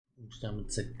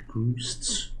Damit seid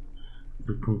gegrüßt.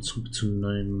 Willkommen zurück zum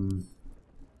neuen.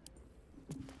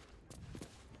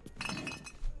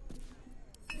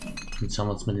 Jetzt haben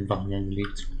wir uns mal den Wachen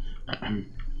angelegt.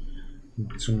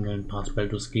 Zum neuen Part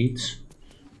Baldur's geht.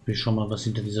 Wir schauen mal, was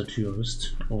hinter dieser Tür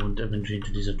ist. Und eventuell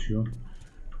hinter dieser Tür.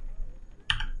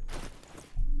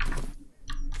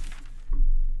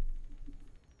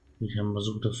 Ich habe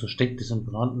versucht, das Versteck des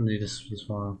Imperaten. Ne, das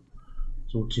war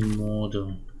so die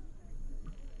Morde.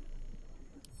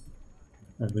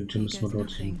 Eventuell müssen wir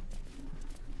dorthin.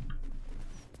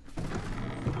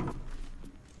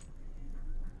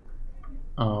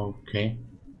 Okay.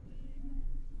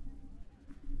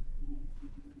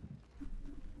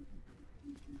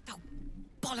 Oh,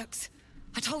 bollocks!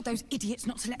 I told those idiots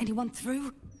not to let anyone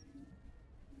through.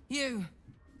 You.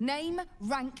 Name,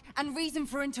 rank, and reason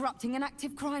for interrupting an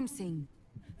active crime scene.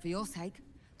 For your sake,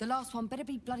 the last one better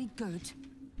be bloody good.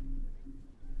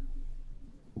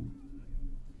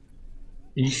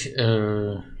 Ich,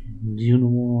 Dino,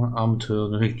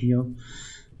 Abenteurer-Gruppe.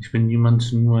 Ich bin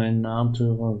niemand, nur ein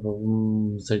Abenteurer.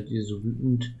 Warum seid ihr so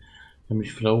wütend? Ich kann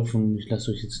mich verlaufen. Ich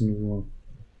lasse euch jetzt nur.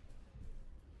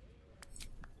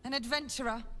 An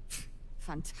adventurer?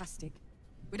 Fantastic.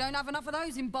 We don't have enough of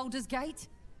those in Baldur's Gate.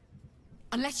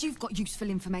 Unless you've got useful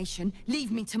information,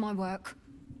 leave me to my work.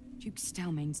 Duke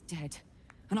Stelmane's dead,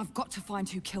 and I've got to find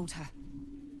who killed her.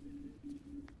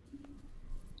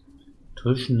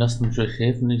 Täuschen, lasst mich euch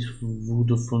helfen. Ich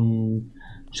wurde von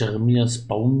Jeremias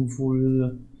Baum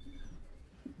wohl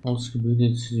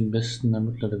ausgebildet, den besten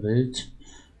Ermittler der Welt.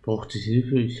 Brauchte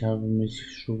Hilfe. Ich habe mich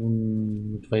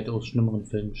schon mit weitaus schlimmeren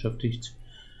Fällen beschäftigt.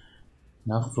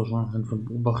 Nachforschung anhand von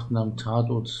Beobachten am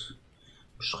Tatort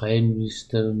beschreiben, wie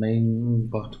Stelmane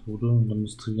umgebracht wurde, und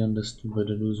demonstrieren, dass du bei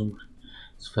der Lösung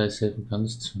des Falls helfen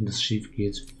kannst, wenn das schief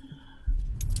geht.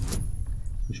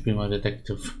 Ich spiele mal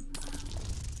Detective.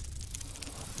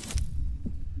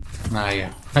 Naja,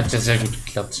 hat ja sehr gut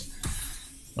geklappt.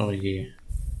 Oh je.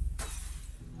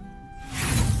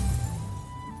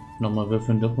 Nochmal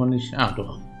würfeln dürfen wir nicht. Ah,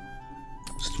 doch.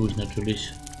 Das tue ich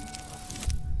natürlich.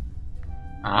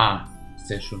 Ah,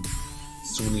 sehr schön.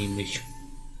 So nämlich.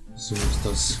 So ist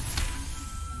das.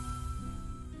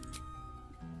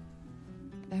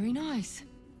 Very nice.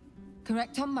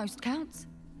 Correct on most counts.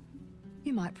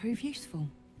 You might prove useful.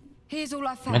 Here's all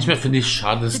I found. Manchmal finde ich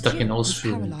schade, dass es da keine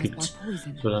Ausführungen gibt.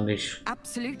 Sondern nicht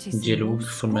einen Dialog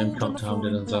von meinem Charakter haben,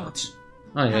 der dann sagt: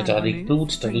 Ah ja, da liegt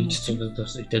Blut, da liegt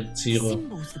das ich identifiziere.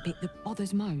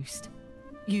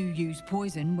 You use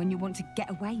poison when you want to get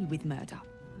away with murder.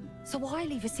 So why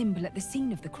leave a symbol at the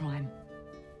scene of the crime?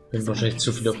 Bin wahrscheinlich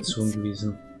zu viele Optionen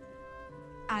gewesen.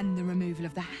 And the removal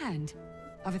of the hand.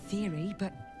 I've a theory,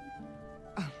 but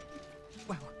oh,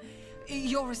 well,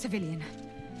 you're a civilian.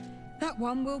 That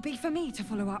one will be for me to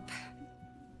follow up.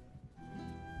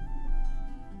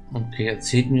 Okay,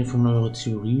 erzählt mir von eurer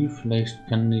Theorie, vielleicht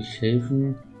kann ich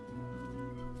helfen.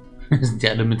 Sind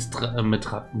ja alle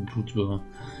mit Rattenblut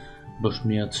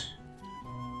überschmiert.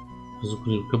 Versuche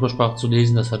die Körpersprache zu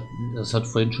lesen, das hat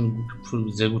vorhin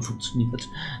schon sehr gut funktioniert.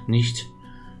 Nicht.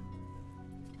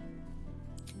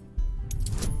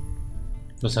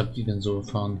 Was habt ihr denn so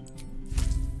erfahren?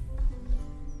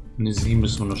 Eine 7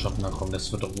 müssen wir noch schaffen, na komm,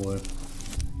 das wird doch wohl.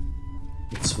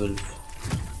 Mit 12.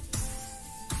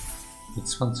 Mit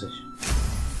 20.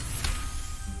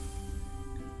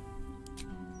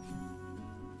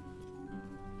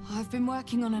 I've been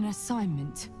working on an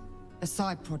assignment. A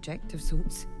side project of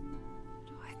sorts.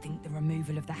 I think the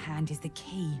removal of the hand is the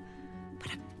key,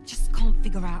 but I just can't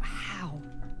figure out how.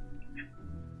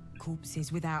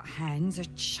 Corpses without hands are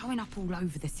showing up all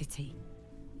over the city,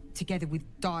 together with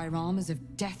dioramas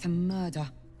of death and murder.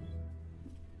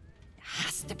 It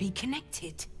has to be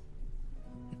connected.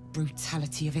 The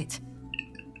brutality of it.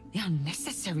 The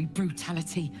unnecessary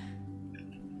brutality.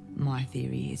 My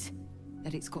theory is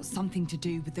that it's got something to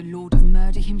do with the Lord of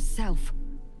Murder himself,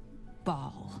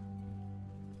 Baal.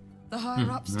 The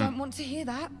higher-ups don't want to hear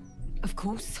that, of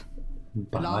course.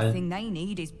 The last thing they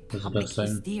need is public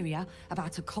hysteria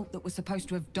about a cult that was supposed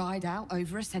to have died out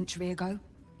over a century ago.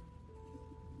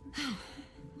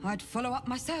 I'd follow up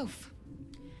myself.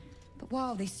 But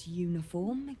while this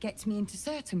uniform gets me into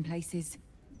certain places,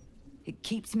 it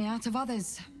keeps me out of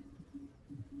others.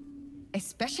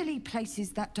 Especially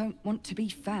places that don't want to be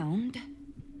found.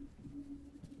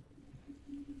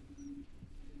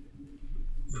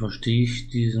 Verstehe ich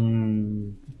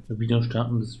diesen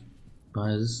Widerstarken des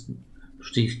Bahalisten?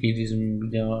 Verstehe ich, gehe diesem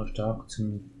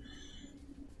widerstarkten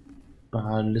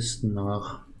Bahalisten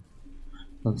nach.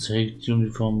 Dann zieht die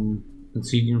Uniform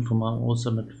aus,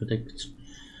 damit verdeckt.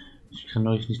 Ich kann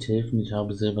euch nicht helfen, ich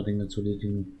habe selber Dinge zu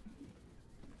erledigen.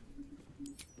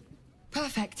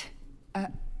 Perfect.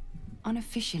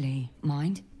 Unofficially,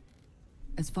 mind.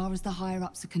 As far as the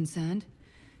higher-ups are concerned,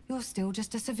 you're still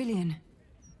just a civilian.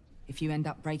 If you end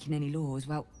up breaking any laws,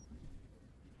 well,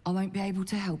 I won't be able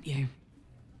to help you.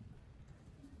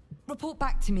 Report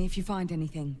back to me if you find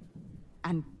anything.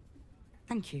 And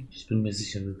thank you. Ich bin mir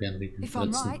sicher, wir werden Regeln If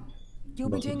I'm verletzen. right, you'll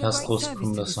Aber be aus dem doing a Knast great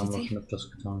rauskommen, service das to haben the wir city. schon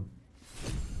öfters getan.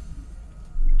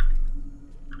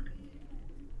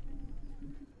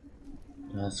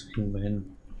 Das kriegen wir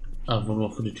hin. Ah, wurden wir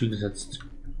vor die Tür gesetzt.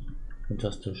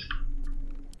 Fantastisch.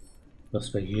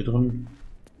 Was wäre hier drin?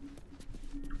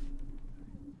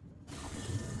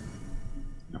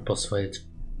 Bossfight.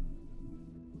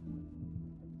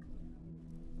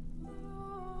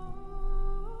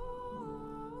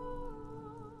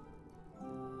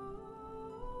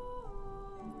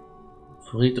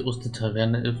 Vorräte aus der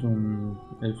Taverne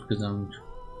 11 gesamt.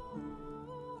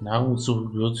 Nahrungssuche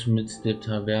gehört mit der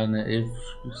Taverne 11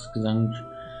 gesamt.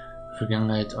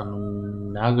 Vergangenheit an.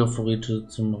 Um Lagervorräte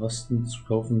zum Rasten zu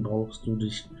kaufen, brauchst du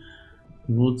dich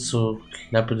nur zur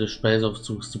Klappe des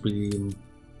Speiseaufzugs zu begeben.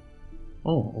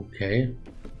 Oh, okay.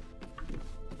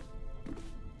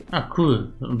 Ah,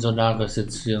 cool. Unser Lager ist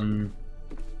jetzt hier in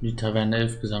die Taverne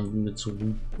 11 gesamt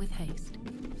umgezogen.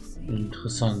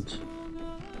 Interessant.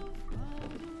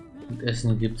 Und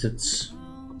Essen gibt es jetzt.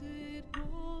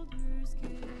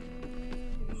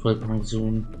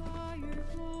 Vollpension.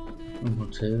 Im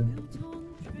Hotel.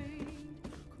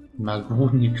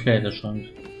 Mahagoni Kleiderschrank.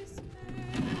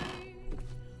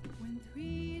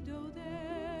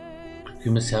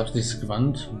 Gemäß herbstliches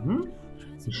Gewand.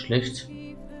 Nicht schlecht.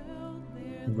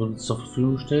 Wurde es zur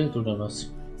Verfügung gestellt oder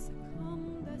was?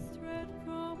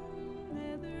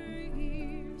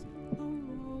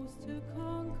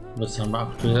 Was haben wir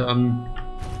aktuell an?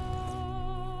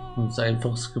 Unser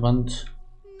einfaches Gewand.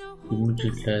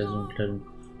 Gemütliche Kleidung.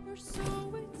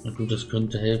 Na gut, das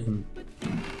könnte helfen.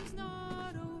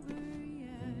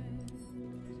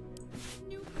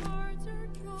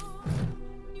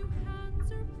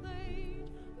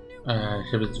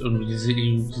 Ich habe jetzt irgendwie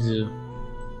diese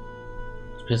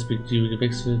Perspektive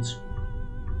gewechselt.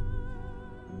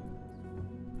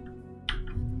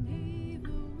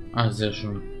 Ah, sehr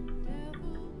schön.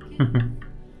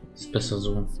 Ist besser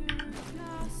so.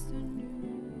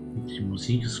 Die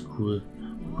Musik ist cool.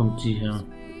 Wo kommt die her?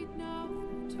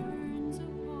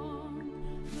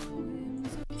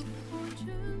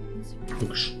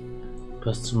 Hübsch.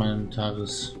 Passt zu meinen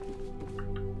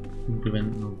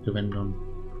Gewändern.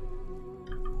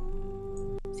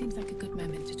 Seems like a good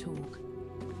moment to talk.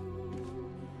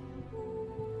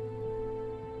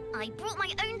 I brought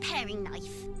my own paring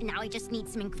knife. Now I just need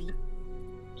some ingredients.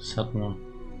 Das hat man.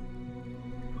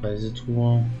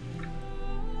 Reisetruhe.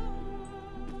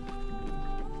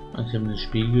 Ich habe einen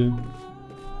Spiegel.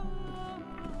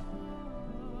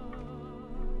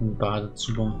 Ein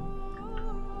Badezimmer.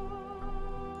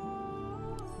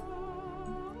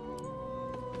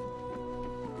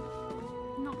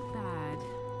 Not bad.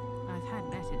 I've had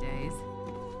better days.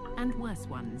 And worse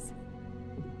ones.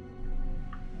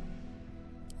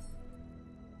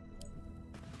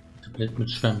 Tablett mit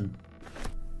Schwämmen.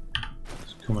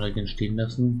 Das kann man da gerne stehen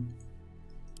lassen.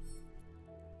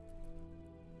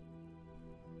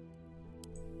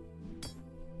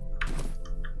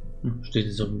 Steht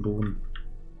jetzt auf dem Boden.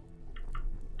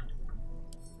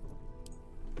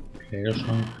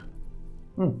 Kleiderschrank.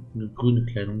 Oh, eine grüne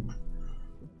Kleidung.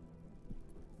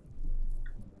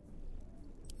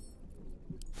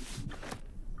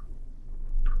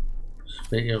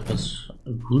 Das wäre eher was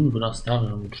grün, würde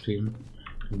Astarion mitstehen,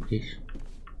 denke ich.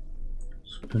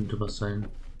 Das könnte was sein.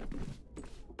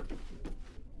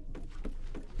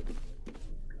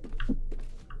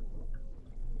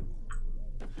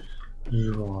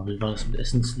 Ja, wie war das mit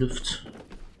Essenslift?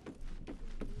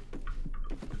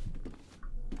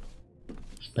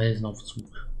 Speisenaufzug.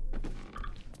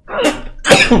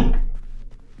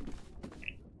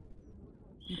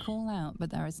 You call out, but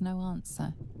there is no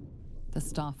answer. The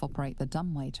staff operate the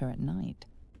dumbwaiter at night.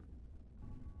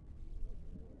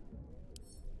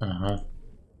 Aha.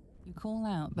 You call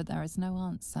out, but there is no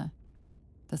answer.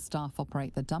 The staff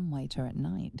operate the dumbwaiter at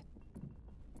night.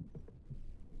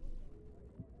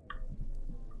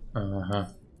 Aha.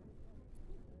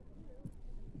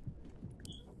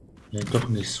 Ja, doch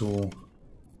nicht so.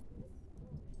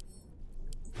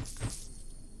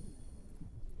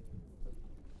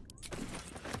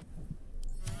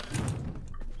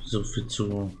 So viel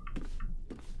zu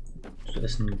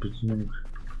Essen und Bedienung.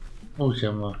 Oh, hier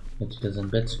haben wir jetzt wieder sein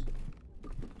Bett.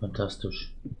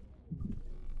 Fantastisch.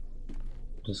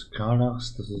 Das ist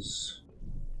Karlachs, das ist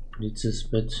Lizes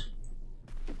Bett.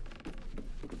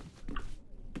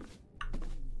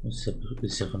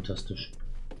 Ist ja fantastisch.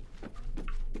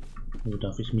 Wo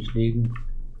darf ich mich legen?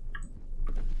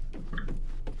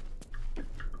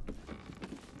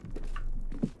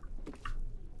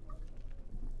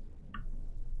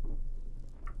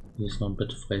 Hier ist noch ein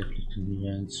Bett frei, fliegt in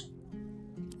hier eins.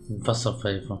 Ein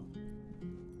Wasserpfeifer.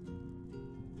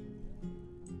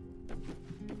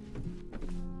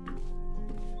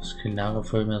 Das ist kein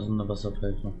Lagerfeuer mehr, sondern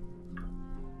Wasserpfeifer.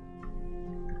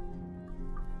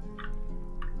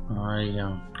 Ah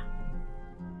ja.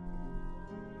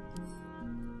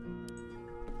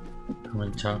 Kann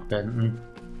man den Tag beenden.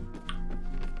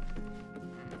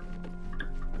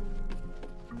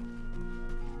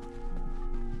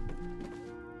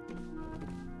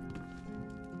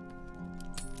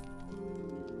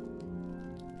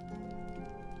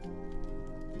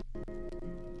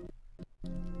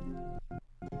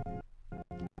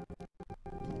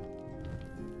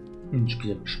 Ein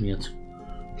Spiel geschmiert.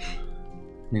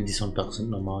 Ne, die Sonntage sind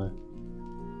normal.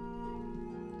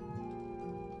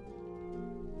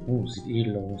 Oh, sieht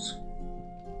edel aus.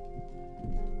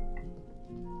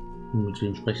 Und mit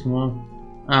wem sprechen wir?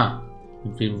 Ah,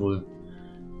 mit wem wohl?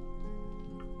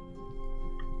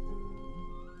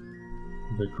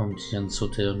 Wer kommt hier ins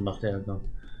Hotel und macht Ärger?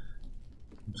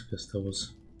 Ins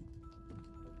Gasthaus.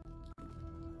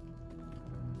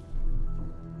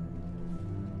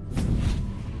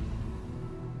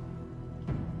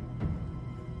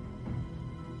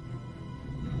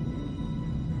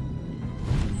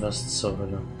 Was zur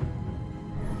Hölle?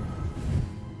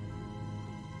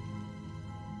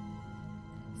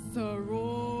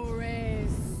 Sorore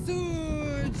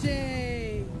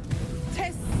surge,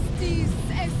 testis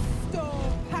esto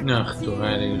pacti. Ach du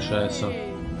heilige Scheiße.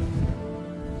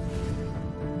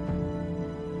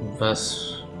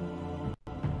 Was?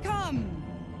 Come,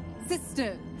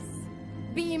 sisters,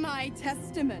 be my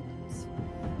testament.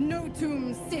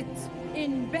 Notum sit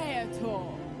in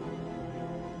beator.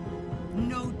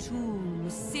 Notum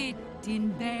sit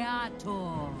in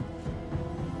beator.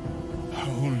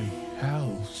 Holy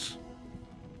hells.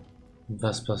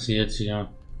 Was passiert hier?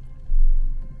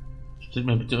 Stellt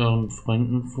mir bitte euren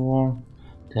Freunden vor.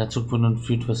 Der Herzog von und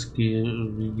fühlt,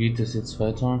 wie geht es jetzt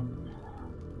weiter?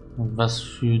 Und was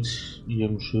fühlt ihr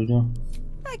im Schilde?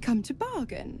 I come to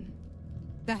bargain.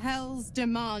 The hells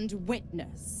demand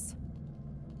witness.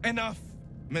 Enough,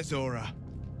 Mizora.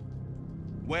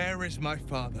 Where is my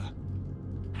father?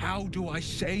 How do I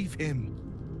save him?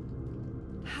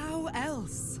 How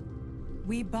else?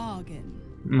 We bargain.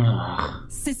 Ach,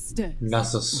 Sisters.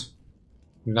 lass es.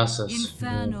 Lass es.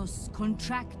 Infernus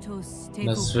contractus te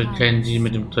Das wird kein Deal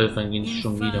mit dem Teufel gehen,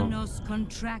 schon wieder. Infernus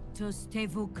contractus te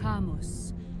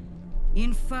vocamus.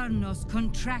 Infernus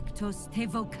contractus te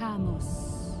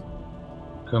vocamus.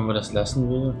 Können wir das lassen,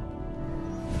 Will?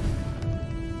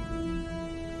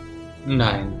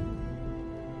 Nein.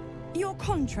 Your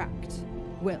contract,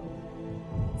 Will.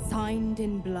 Signed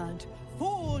in blood,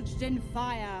 forged in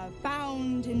fire,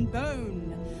 bound in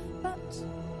bone, but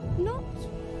not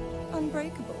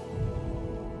unbreakable.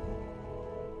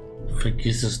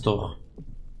 Vergiss es doch.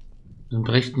 Dann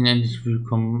brecht ihn endlich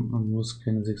willkommen und muss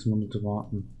keine 6 Monate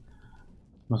warten.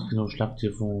 Was genau schlagt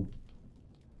ihr vor?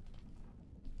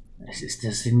 Es ist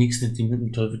das der nächste, die mit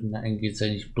dem Teufel da eingeht, sei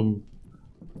nicht dumm.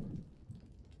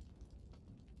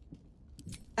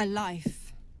 A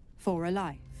life for a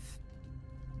life.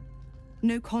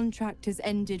 No contract is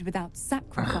ended without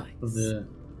sacrifice.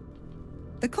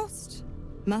 The cost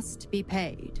must be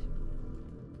paid.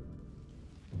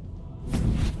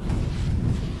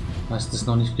 Hast du es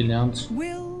noch nicht gelernt?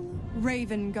 Will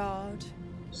Ravengard,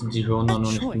 Sind die Hörner noch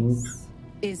a nicht genug? choice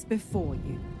is before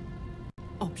you.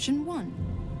 Option 1.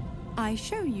 I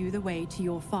show you the way to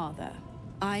your father.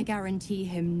 I guarantee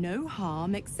him no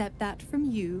harm except that from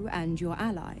you and your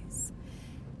allies.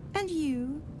 And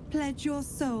you pledge your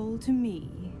soul to me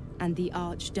and the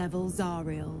archdevil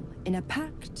Zariel in a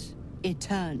pact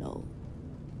eternal.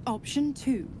 Option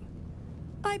 2.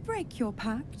 I break your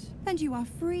pact and you are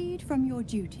freed from your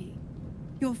duty.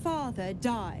 Your father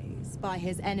dies by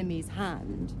his enemy's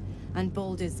hand, and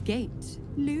Baldur's Gate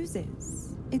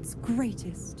loses its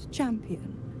greatest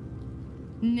champion.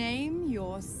 Name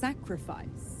your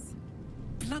sacrifice.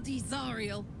 Bloody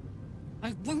Zariel.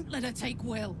 I won't let her take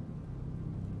Will.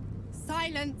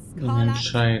 Silence, Eine Karlach.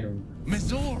 Entscheidung.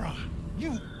 Mizora,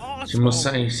 you Sie musste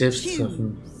arsehole. eigentlich selbst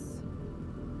treffen.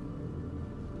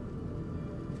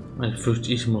 Ich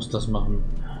fürchte, ich muss das machen.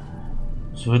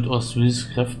 Es wird aus Wills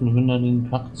Kräften, wenn er den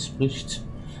Pakt bricht.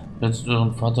 Rettet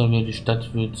euren Vater, wer die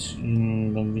Stadt wird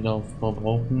ihn beim Wiederaufbau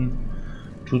brauchen.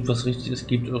 Tut was richtig ist,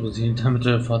 gebt eure Seelen, damit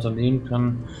euer Vater leben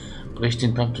kann. Brecht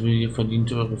den Pakt, wie ihr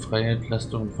verdient eure Freiheit,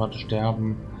 lasst euren Vater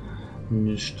sterben. Wenn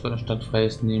die Stadt frei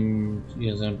ist, nehmt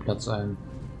ihr seinen Platz ein.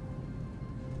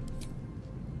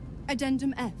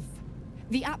 Addendum F.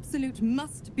 The Absolute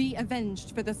must be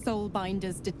avenged for the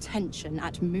Soulbinder's detention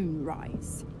at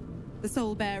moonrise. The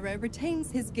Soulbearer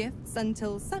retains his gifts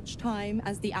until such time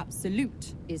as the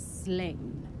Absolute is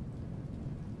slain.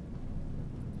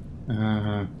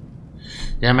 Aha.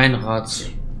 Ja, mein Rat.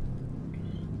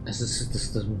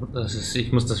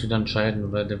 Ich muss das wieder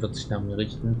entscheiden, weil der wird sich nach mir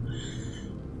richten.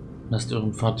 Lasst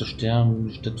euren Vater sterben, wenn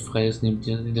die Stadt frei ist, nehmt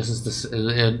ihr. Das ist das. Also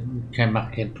er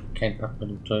macht kein Pakt mit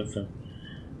dem Teufel.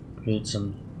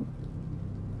 Blödsinn.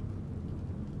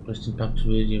 Brecht den Pakt,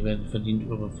 ihr werdet verdient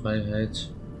eure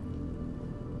Freiheit.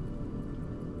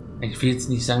 Ich will jetzt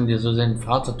nicht sagen, der soll seinen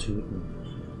Vater töten.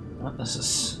 Ja, das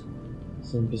ist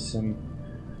so ein bisschen.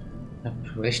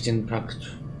 Brecht den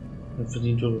Pakt. Er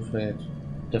verdient eure Freiheit.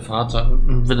 Der Vater,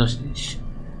 ich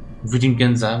würde ihm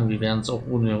gerne sagen, wir werden es auch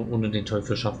ohne den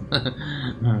Teufel schaffen.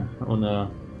 Ohne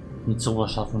mit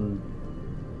sowas schaffen,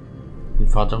 den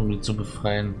Vater irgendwie zu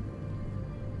befreien.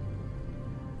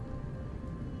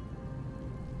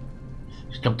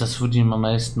 Ich glaube, das würde ihm am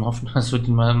meisten hoffen, das würde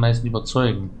ihn am meisten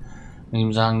überzeugen. Wenn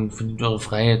ihm sagen, verdient eure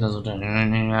Freiheit, also dann,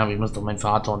 ja, ich muss doch mein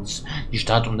Vater und die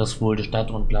Stadt und das Wohl der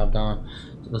Stadt und bla bla.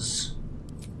 Das.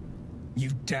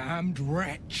 You damned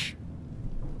wretch.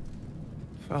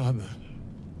 Father.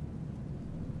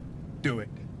 Do it.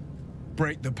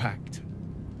 Break the pact.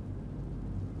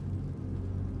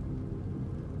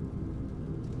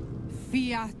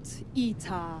 Fiat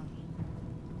ita.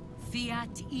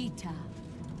 Fiat ita.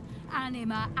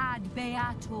 Anima ad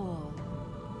beator.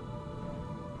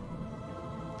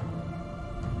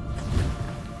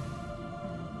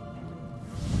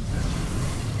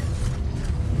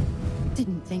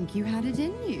 Didn't think you had it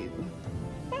in you.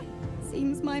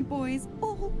 Seems my boy's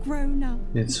all grown up.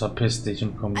 Jetzt verpiss dich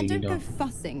und komm And don't wieder. go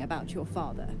fussing about your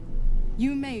father.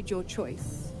 You made your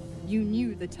choice. You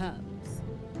knew the terms.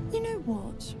 You know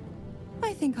what?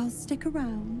 I think I'll stick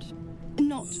around.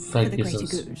 Not for the greater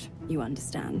good, you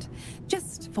understand.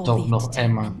 Just for the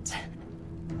entertainment.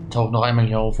 Tauch noch einmal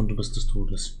hier auf und du bist des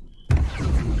Todes.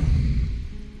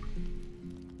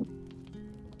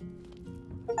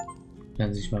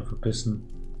 Werden sich mal verpissen.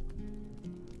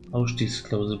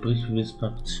 Ausstiegsklausel, bricht wie es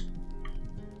packt.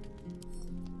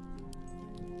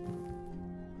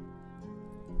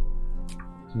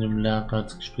 In dem Lager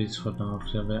als Gesprächsbedarf,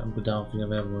 ja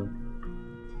wer wohl.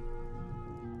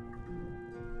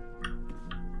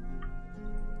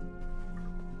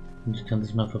 Und ich kann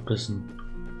sich mal verpissen.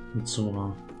 Mit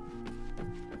Zora.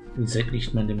 Ihr seid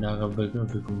nicht mehr in dem Lager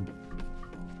willkommen.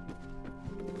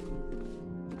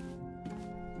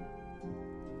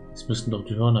 Jetzt müssten doch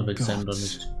die Hörner weg sein, oder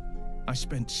nicht? I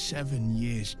spent 7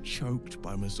 years choked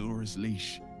by Mazora's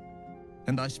leash.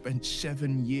 And I spent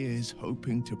 7 years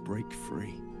hoping to break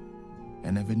free.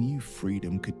 I never knew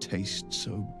freedom could taste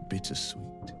so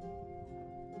bittersweet.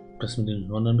 Das mit den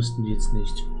Hörnern müssten die jetzt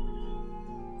nicht.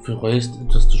 Für Reue ist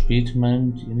etwas zu spät,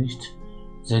 meint ihr nicht?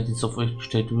 Seid jetzt auf euch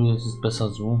gestellt, es ist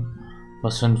besser so.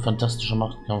 Was für ein fantastischer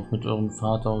Machtkampf mit eurem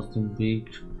Vater aus dem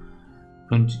Weg.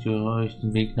 Könntet ihr euch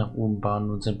den Weg nach oben bahnen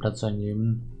und seinen Platz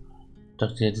einnehmen?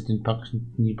 Dachte, ihr hättet den Pakt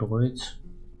nie bereut.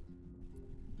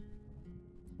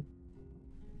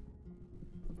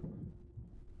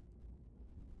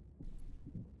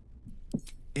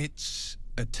 It's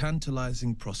a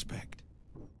tantalizing prospect.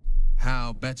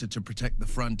 How better to protect the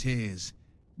frontiers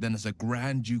than as a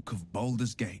Grand Duke of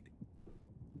Baldur's Gate?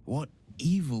 What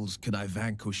evils could I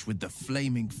vanquish with the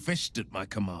flaming fist at my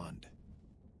command?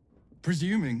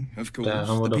 Presuming, of course,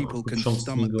 the people can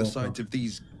stomach the sight of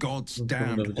these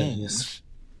gods-damned horns.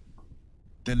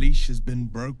 The leash has been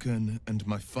broken and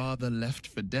my father left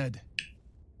for dead.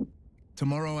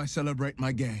 Tomorrow I celebrate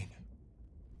my gain.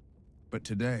 But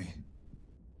today,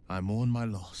 I mourn my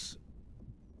loss.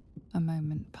 A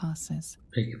moment passes.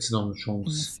 Vielleicht gibt's noch eine In the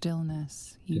Chance.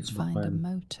 stillness, you find a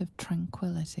mote of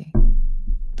tranquility.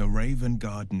 The Raven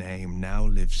Guard name now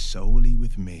lives solely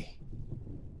with me.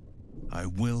 I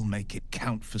will make it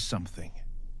count for something.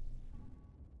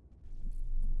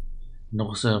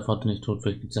 Noch ist der Vater nicht tot,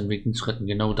 vielleicht gibt es einen Weg, ihn zu retten.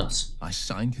 Genau das. I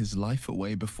signed his life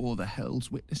away before the Hell's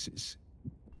witnesses.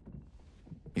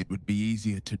 It would be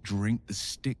easier to drink the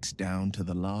sticks down to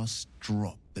the last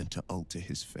drop than to alter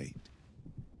his fate.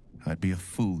 I'd be a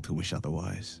fool to wish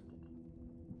otherwise.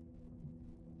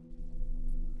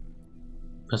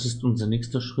 Was ist unser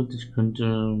nächster Schritt? Ich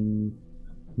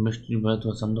möchte über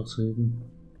etwas anderes reden.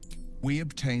 We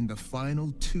obtain the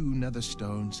final 2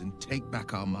 Netherstones and take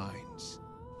back our minds.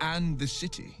 And the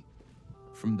city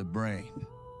from the brain.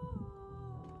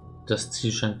 Das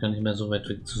Ziel scheint gar nicht mehr so weit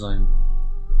weg zu sein.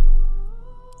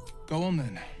 Go on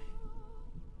then.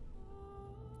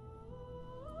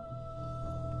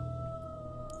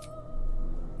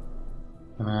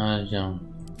 Ah, ja.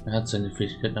 Er hat seine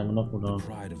Fähigkeiten aber noch, oder?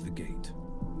 Pride of the gate.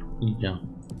 Ja.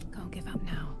 Can't give up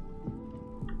now.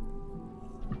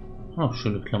 Oh,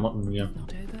 schöne Klamotten hier.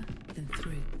 Not over, then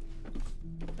through.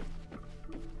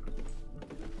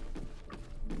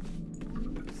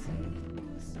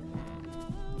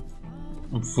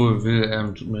 Obwohl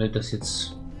tut mir leid, das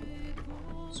jetzt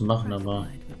zu machen, aber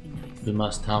will mal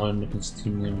Astarion mit ins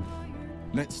Team nehmen.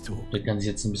 Let's talk. Der kann sich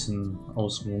jetzt ein bisschen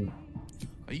ausruhen.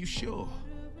 Are you sure?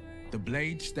 The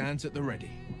blade stands at the ready.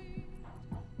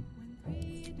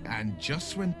 And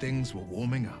just when things were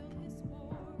warming up.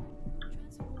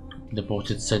 Der braucht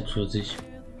jetzt Zeit für sich.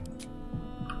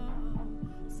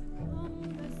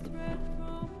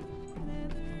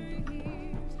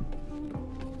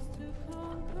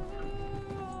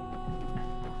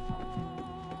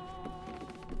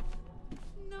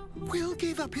 Will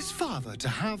gave up his father to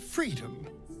have freedom.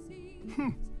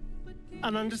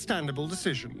 An understandable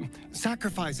decision.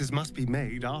 Sacrifices must be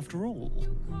made after all.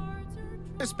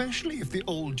 Especially if the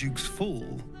old Duke's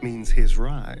fall means his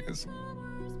rise.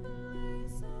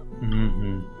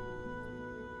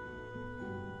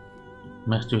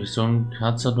 Macht euch Sorgen,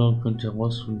 Karzador könnt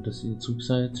herausfinden, dass ihr Zug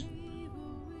seid.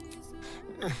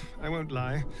 I won't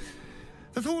lie.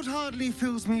 The thought hardly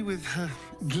fills me with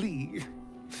glee.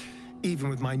 Even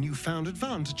with my newfound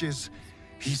advantages,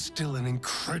 he's still an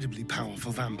incredibly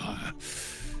powerful vampire.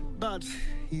 But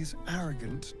he's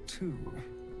arrogant too.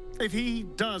 If he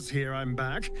does hear I'm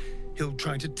back, he'll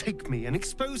try to take me and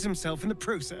expose himself in the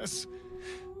process.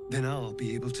 Then I'll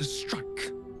be able to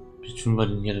strike. Ich finde, bei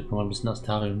den hier, da kann man ein bisschen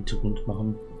Astarion im Hintergrund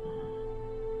machen.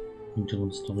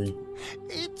 Hintergrundstory.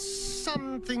 It's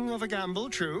something of a gamble,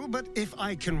 true, but if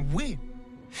I can win,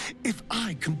 if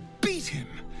I can beat him,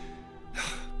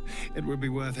 it would be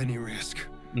worth any risk.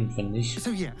 Und wenn nicht.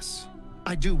 So yes,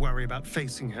 I do worry about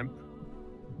facing him.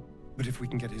 But if we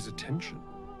can get his attention,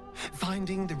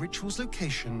 finding the ritual's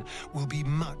location will be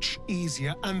much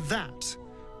easier, and that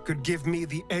could give me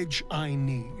the edge I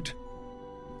need.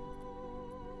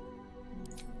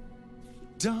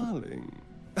 Darling,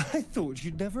 I thought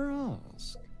you'd never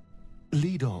ask.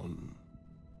 Lead on.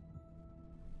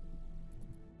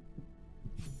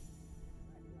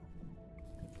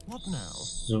 What now?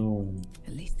 So.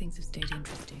 At least things have stayed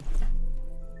interesting.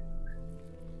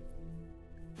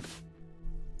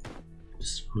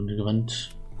 Das grüne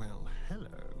Gewand Well, hello.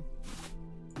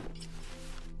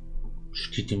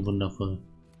 steht ihm wundervoll.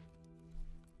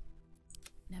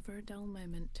 Never a dull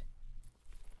moment.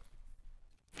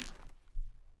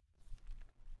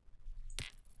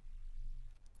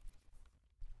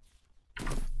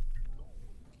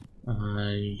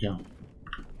 Ja.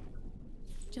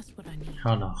 Just what I need.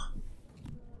 Hör nach.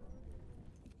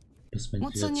 Bis wenn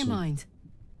What's on your mind?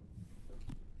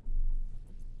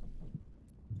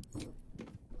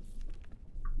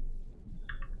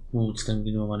 Gut, dann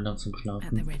gehen wir mal langsam At the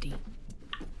schlafen. ready.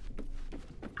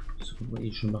 Das können wir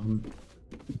eh schon machen.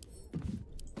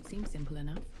 Seems simple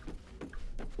enough.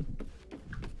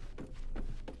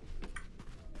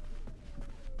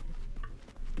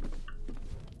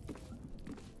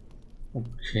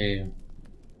 Okay.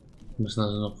 Wir müssen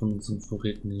also noch von unseren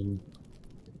Vorräten nehmen.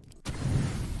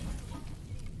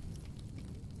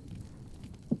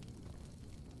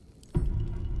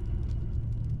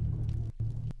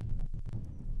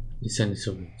 Ist ja nicht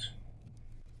so gut.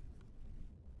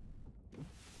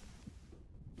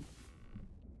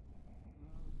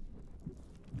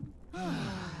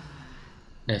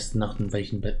 Erste Nacht in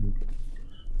weichen Betten.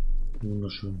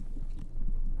 Wunderschön.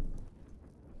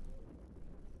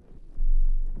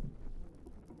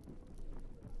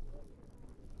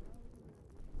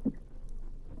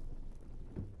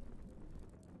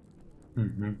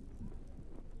 Mhm.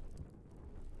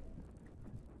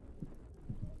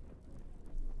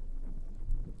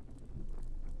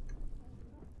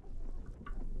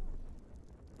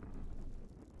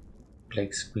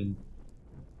 Black Screen.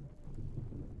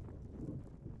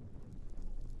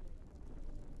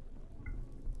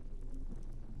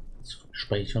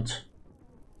 Gespeichert.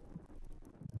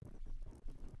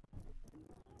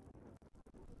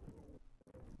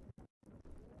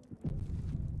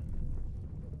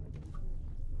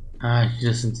 Ah,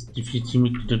 hier sind die 4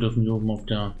 Teammitglieder, dürfen hier oben auf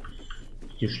der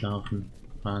hier schlafen.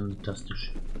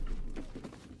 Fantastisch.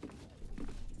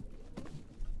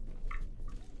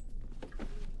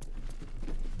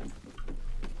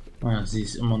 Ah, sie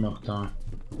ist immer noch da.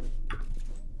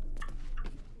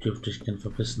 Dürfte ich gern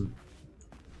verbissen.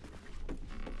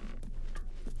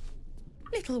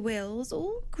 little Will's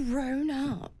all grown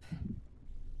up.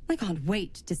 I can't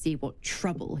wait to see what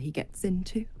trouble he gets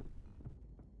into.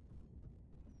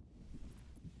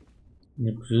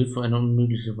 Ihr habt Will vor eine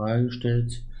unmögliche Wahl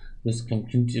gestellt. Ihr ist kein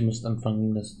Kind, ihr müsst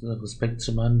anfangen, das Respekt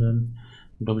zu behandeln.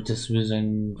 Und glaube ich, dass Will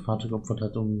seinen Vater geopfert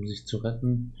hat, um sich zu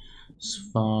retten. Es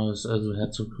war es also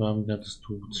Herzog Grabengard es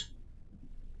tut.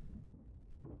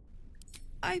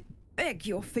 I beg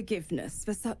your forgiveness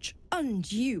for such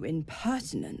undue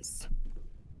impertinence.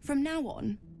 From now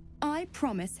on, I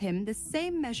promise him the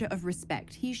same measure of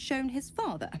respect he's shown his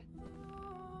father.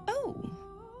 Oh,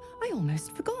 I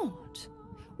almost forgot.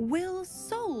 Will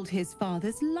sold his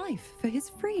father's life for his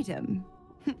freedom.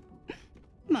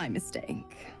 My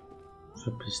mistake.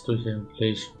 Verpisst euch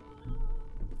endlich.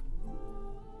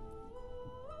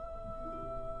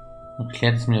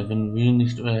 Erklärt es mir, wenn Will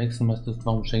nicht euer Hexenmeister ist,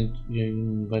 warum schenkt ihr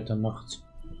ihm weiter Macht?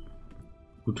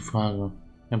 Gute Frage.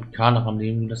 Ihr habt Karl noch am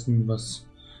Leben gelassen, was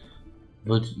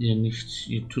wolltet ihr nicht?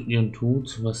 Ihr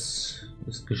tut, was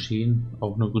ist geschehen?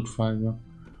 Auch eine gute Frage.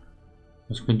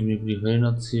 Was könnt ihr mir über die Höllen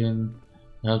erzählen?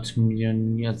 Ihr habt mir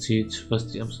nie erzählt, was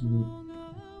die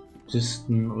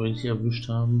Absolutisten euch erwischt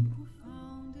haben.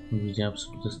 Und wie die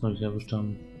Absolutisten euch erwischt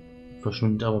haben.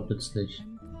 Verschwindet aber plötzlich.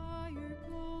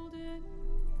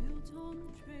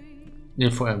 Ja,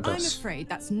 vor allem das. I'm afraid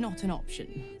that's not an option.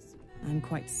 I'm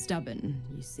quite stubborn,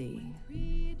 you see.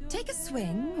 Take a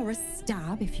swing or a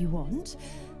stab if you want,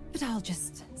 but I'll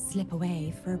just slip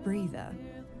away for a breather.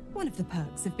 One of the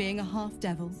perks of being a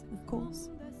half-devil, of course.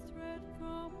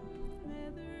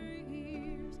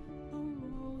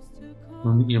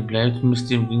 Wenn ihr bleibt, müsst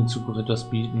ihr im Gegenzug auch etwas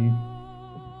bieten.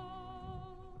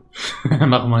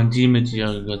 Mach mal ein Deal mit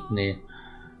ihr, Gott, nee.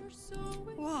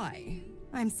 Why?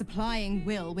 I'm supplying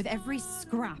Will with every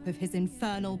scrap of his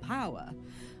infernal power.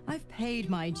 I've paid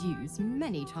my dues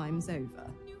many times over.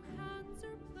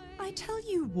 I tell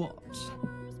you what,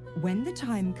 when the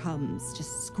time comes to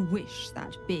squish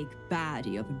that big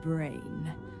baddie of a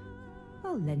brain,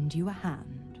 I'll lend you a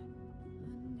hand.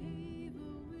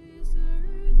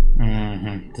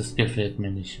 Das gefällt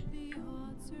mir nicht.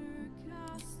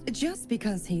 Just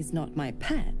because he's not my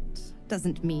pet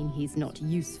doesn't mean he's not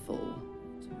useful.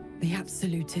 The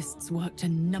Absolutists worked a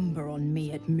number on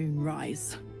me at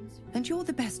Moonrise, and you're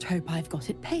the best hope I've got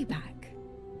at payback.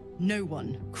 No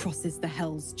one crosses the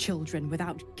Hell's Children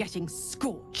without getting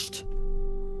scorched.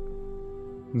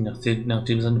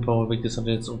 Nachdem seine Power weg ist, hat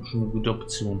er jetzt auch schon eine gute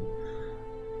Option.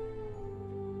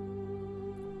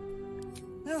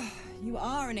 You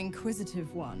are an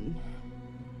inquisitive one.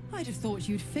 I'd have thought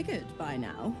you'd figured by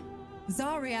now.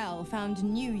 Zariel found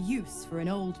new use for an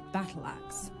old battle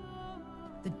axe.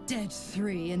 The dead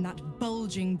three in that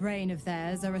bulging brain of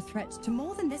theirs are a threat to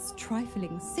more than this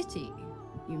trifling city,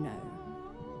 you know.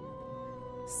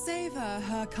 Savor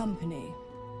her company.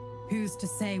 Who's to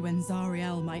say when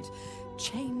Zariel might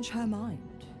change her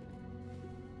mind?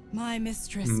 My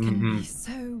mistress can be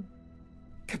so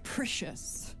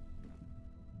capricious.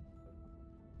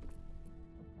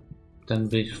 Dann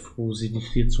wäre ich froh, sie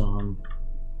nicht hier zu haben.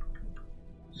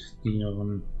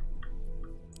 Dienerin.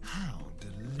 How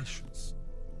delicious.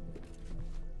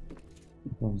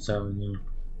 Und sagen,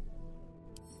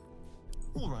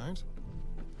 Alright.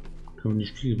 können wir die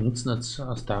Spiele benutzen als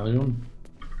Astarion?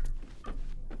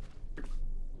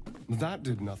 That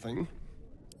did nothing.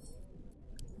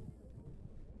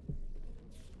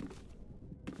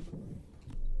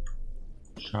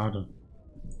 Schade.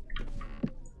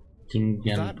 Dem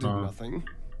gerne That did ein nothing.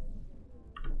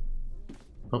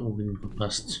 paar Ohren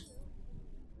verpasst.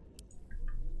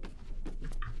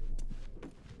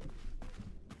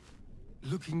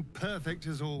 Looking perfect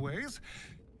as always,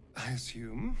 I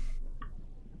assume.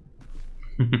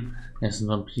 Er ist ein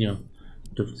Vampir.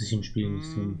 Dürfte sich im Spiel nicht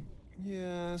sehen.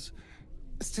 Yes.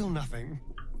 Still nothing.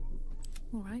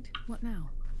 All right, what now?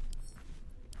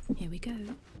 Here we go.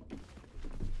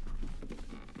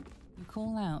 You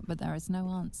call out, but there is no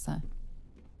answer.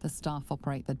 The staff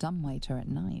operate the dumbwaiter at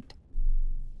night.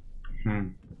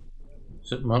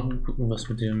 Sollte mal gucken, was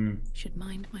mit dem Should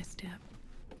mind my step.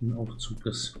 Aufzug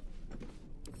ist.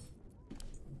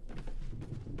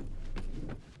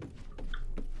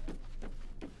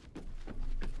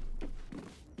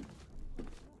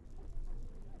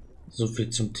 So viel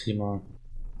zum Thema.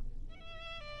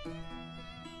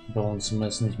 Bei uns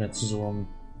meist nicht mehr zu sorgen.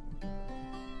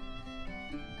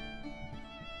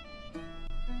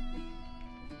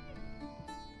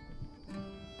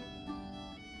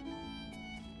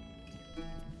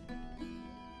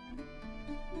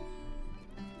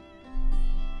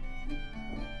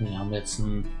 Wir haben jetzt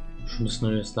ein schönes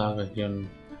neues Lager hier in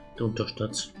der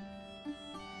Unterstadt.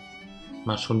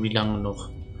 Mal schon wie lange noch.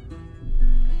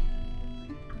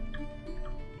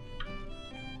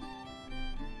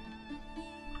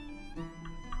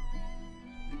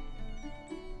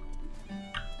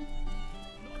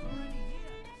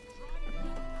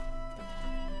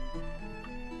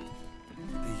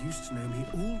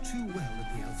 all too well of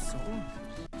the elf song.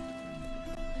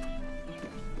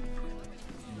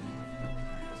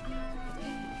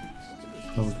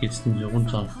 Wo geht's denn hier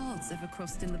runter? Paths ever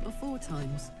crossed in the before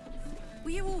times.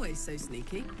 Were you always so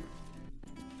sneaky?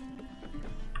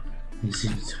 Ich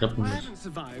sehe die Treppen I nicht. haven't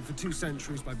survived for 2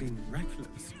 centuries by being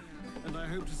reckless, and I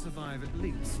hope to survive at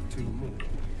least 2 more.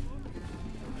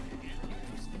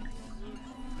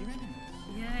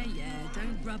 Yeah,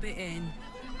 don't rub it in.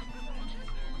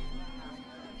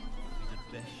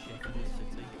 The best chef in the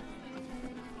city.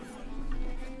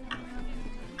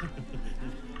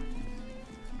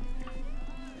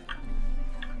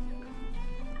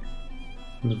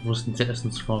 Und wo ist denn der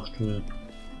Essensfahrstuhl?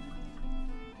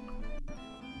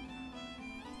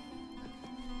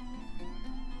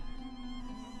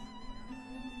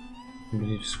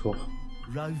 Koch.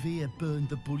 Rovia burned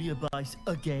the bouillabaisse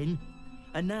again,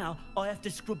 and now I have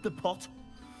to scrub the pot.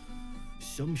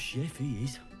 Some chef he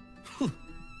is.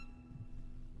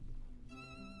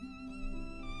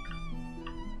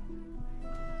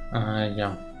 Ah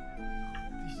ja.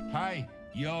 Hi,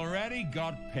 you already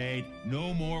got paid.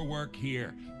 No more work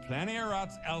here. Plenty of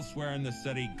rats elsewhere in the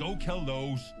city. Go kill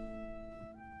those.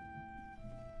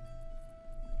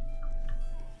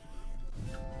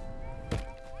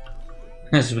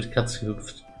 Es wird Katze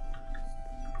gehüpft.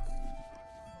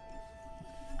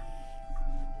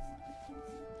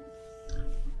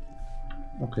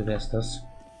 Okay, wer ist das?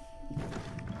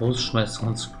 Rausschmeißen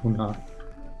ganz Kuna.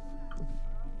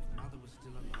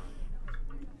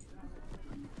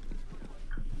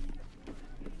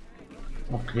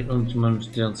 Okay,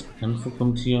 irgendjemand, der uns bekannt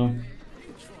vorkommt hier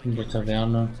in der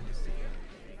Taverne.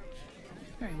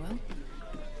 Very well.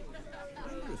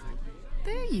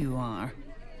 There you are.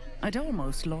 I'd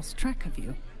almost lost track of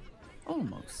you.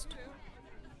 Almost.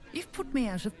 You've put me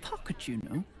out of pocket, you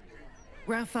know.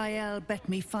 Raphael bet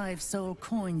me 5 soul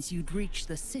coins you'd reach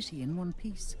the city in one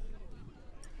piece.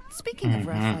 Speaking of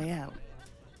Raphael,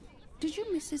 did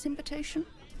you miss his invitation?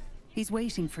 He's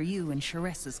waiting for you in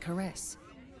Charessa's caress.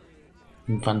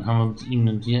 Und wann haben wir mit ihm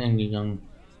und dir eingegangen?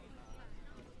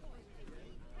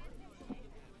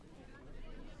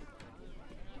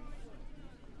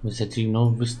 Was jetzt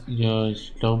genau wisst ihr?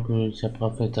 Ich glaube, ich habe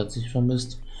Raphael tatsächlich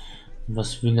vermisst.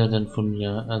 Was will er denn von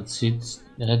mir? Er erzählt,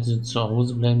 er hätte zu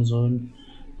Hause bleiben sollen.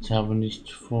 Ich habe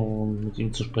nicht vor, mit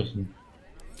ihm zu sprechen.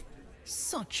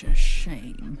 Such a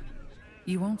shame.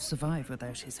 You won't survive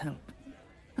without his help.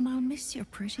 And I'll miss your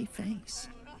pretty face.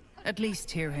 At least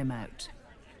hear him out.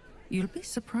 You'll be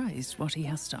surprised what he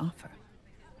has to offer.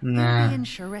 Nah. He'll be in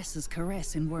Charessa's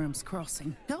caress in Worm's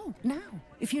Crossing. Go, now,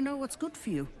 if you know what's good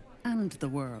for you. And the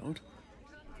world.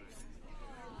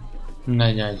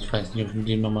 Naja, ich weiß nicht, ob ich mit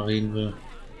dem nochmal reden will.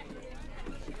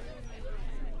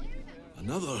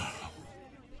 Another?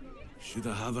 Should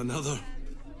I have another?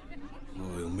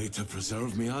 Oh, he'll need to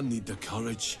preserve me. I need the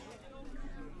courage.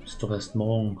 Ist doch erst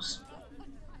morgens.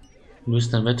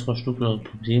 Löst ein weiterer Stück eure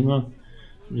Probleme.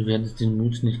 Ihr werdet den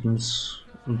Mut nicht ganz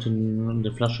unten in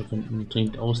der Flasche finden.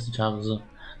 Trinkt aus, die Tage der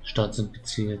Stadt sind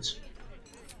gezählt.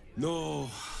 No,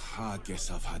 I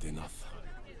guess I've had enough.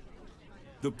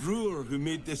 The brewer who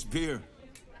made this beer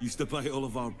used to buy all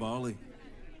of our barley.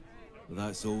 But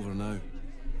that's over now.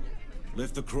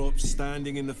 Left the crops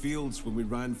standing in the fields when we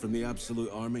ran from the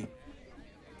absolute army.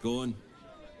 Gone.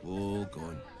 All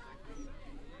gone.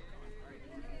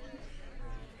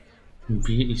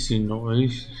 Wie ich sehe nur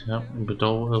euch, ja,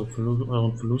 bedauere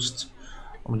euren Verlust,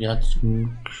 aber ihr hattet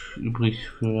genug übrig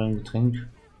für ein Getränk.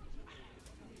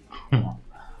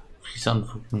 Fies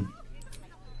angucken.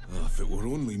 If it were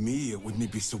only me, it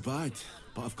wouldn't be so bad.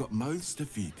 But I've got mouths to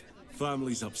feed.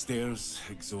 Family's upstairs,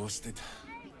 exhausted.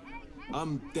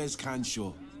 I'm Des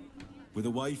Canshaw, with a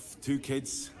wife, 2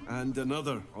 kids, and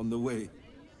another on the way.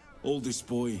 Oldest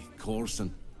boy,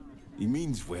 Corson. He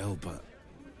means well, but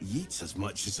he eats as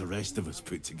much as the rest of us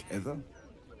put together.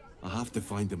 I have to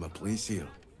find him a place here.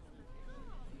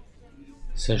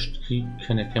 Krieg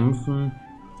kann er kämpfen.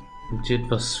 Habt ihr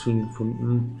etwas für ihn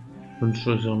gefunden?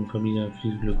 Wünsche euch und Familie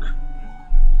viel Glück.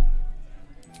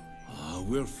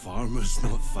 We're farmers,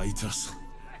 not fighters.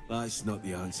 That's not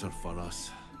the answer for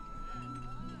us.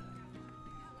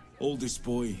 Oldest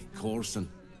boy, Corson.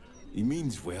 He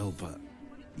means well, but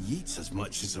he eats as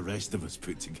much as the rest of us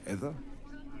put together.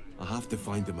 I have to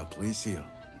find him a place here.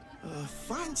 A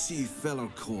fancy feller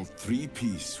called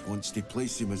 3-Piece wants to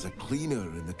place him as a cleaner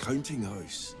in the counting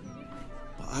house.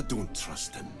 But I don't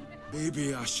trust him.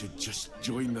 Maybe I should just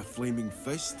join the Flaming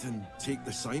Fist and take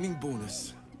the signing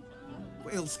bonus.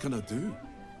 What else can I do?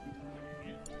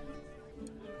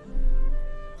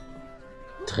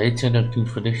 Drehteiler klingt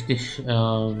verdächtig.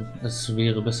 Es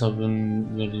wäre besser,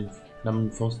 wenn wir die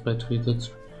Flammenfaust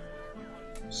beitretet.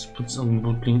 Das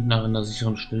Putzangebot klingt nach einer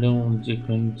sicheren Stelle und ihr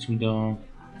könnt wieder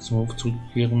zum Hof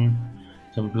zurückkehren.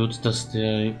 Dann wird, dass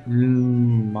der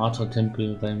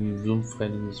Martha-Tempel beim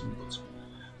Würmfreilings wird.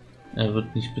 Er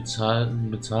wird nicht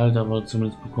bezahlt, aber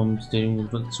zumindest bekommt der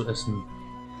Junge zu essen.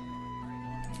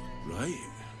 Right.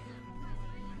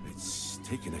 It's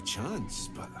taking a chance,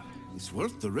 but it's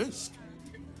worth the risk.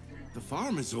 The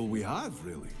farm is all we have,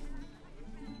 really.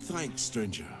 Thanks,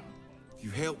 stranger.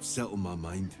 You helped settle my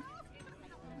mind.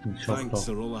 Thanks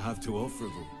are all I have to offer,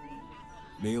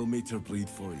 though. Nail meter bleed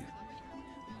for you.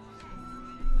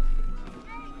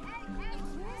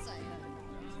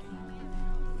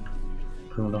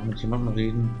 Können wir doch mit jemandem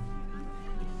reden?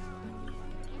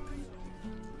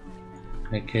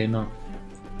 Hey, Kellner.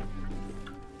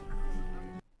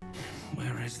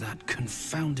 Where is that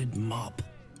confounded mob?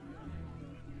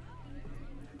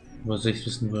 Was ich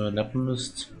wissen, wo er Lappen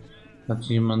ist. Hat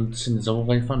jemand eine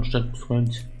Sauerei veranstaltet,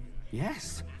 Freund?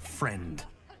 Yes, friend.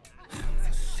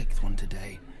 The sixth one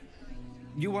today.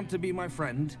 You want to be my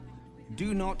friend?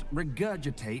 Do not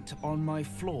regurgitate on my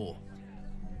floor.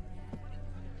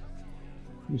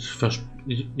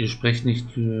 Ihr sprecht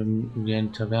nicht wie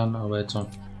ein Tavernenarbeiter.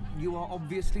 You are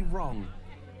obviously wrong,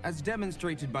 as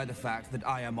demonstrated by the fact that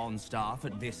I am on staff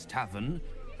at this tavern,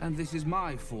 and this is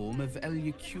my form of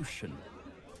elocution.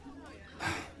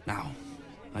 Now,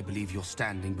 I believe you're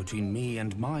standing between me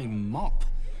and my mop.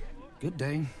 Good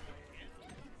day.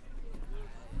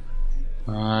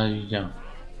 Ah, ja.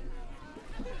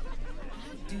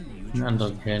 Ein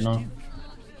anderer Kellner.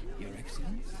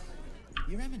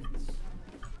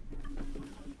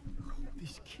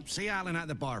 See Alan at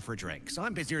the bar for drinks.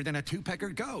 I'm busier than a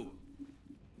two-pecker goat.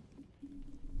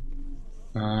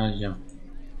 Ah, ja.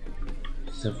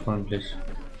 Sehr freundlich.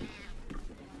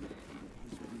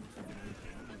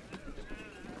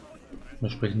 Wir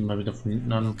sprechen mal wieder von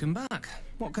hinten an. Welcome back.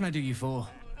 What can I do you for?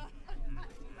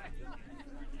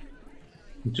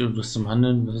 Und irgendwas zum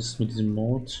Handeln, was ist mit diesem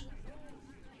Mord?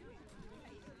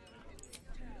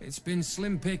 It's been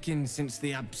slim picking since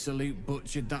the Absolute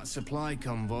butchered that supply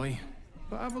convoy.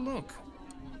 But have a look.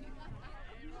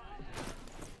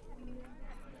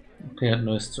 Okay, er hat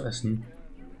Neues zu essen.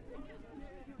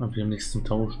 Aber wir haben nichts zum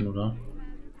Tauschen, oder?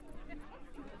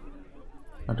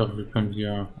 Ah doch, wir können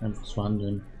hier einfach so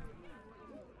handeln.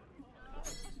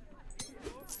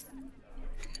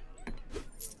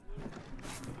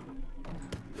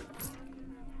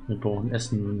 Wir brauchen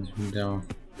Essen, wenn der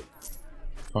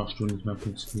Fahrstuhl nicht mehr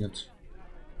funktioniert.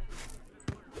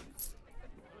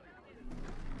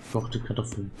 Gekochte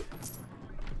Kartoffeln.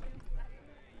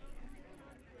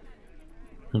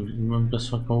 Können wir irgendwann das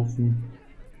verkaufen?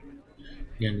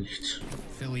 Ja, nicht.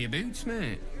 Fill your boots,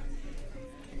 mate.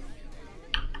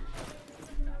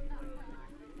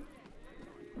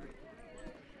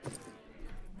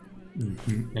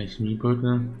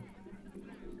 Chemiebeutel.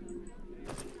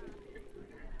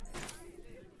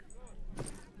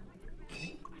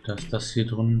 Da ist das hier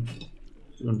drin.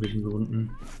 Aus irgendwelchen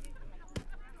Gründen.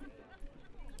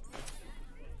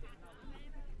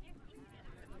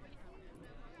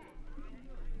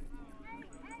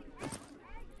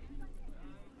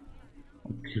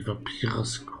 Okay,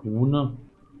 Vampiras Krone.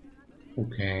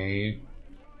 Okay.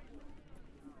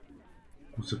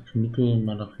 Große Knüppel,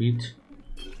 Malachit.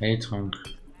 Heiltrank.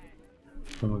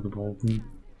 Können wir gebrauchen.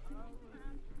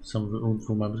 Das haben wir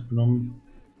irgendwo mal mitgenommen.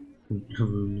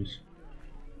 Ungewöhnlich.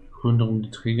 Gründerung,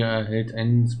 der Träger erhält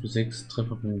 1 bis 6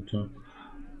 Trefferpunkte.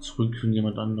 Zurück von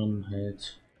jemand anderen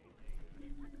hält.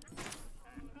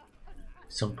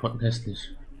 Ist aber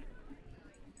hässlich.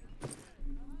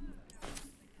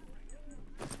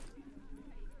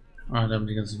 Ah, da haben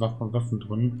die ganzen Waffen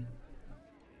drin.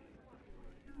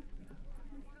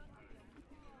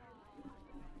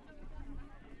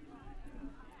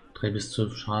 Drei bis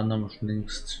 12 Schaden haben wir schon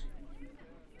längst.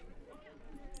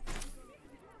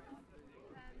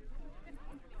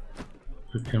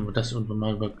 Wie können wir das irgendwann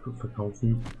mal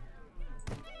verkaufen?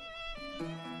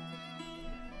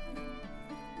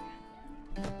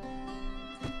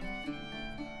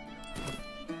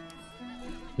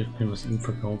 Wir können was ihm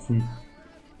verkaufen.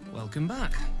 Welcome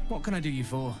back. What can I do you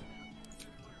for?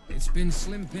 It's been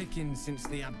slim picking since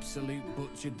the Absolute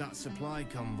butchered that supply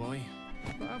convoy.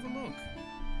 But have a look.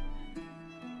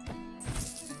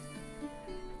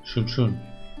 Schön, schön.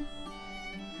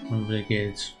 Und wieder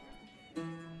Geld.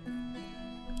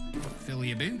 Fill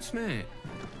your boots, mate.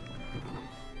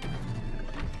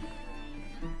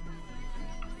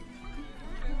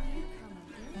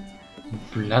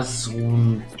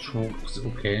 Blasron Chokes,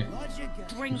 okay. Das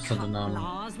ist der Name.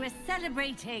 We're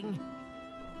celebrating.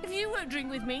 If you won't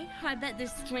drink with me, I bet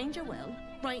this stranger will.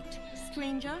 Right,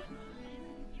 stranger?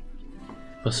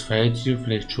 Was feiert ihr?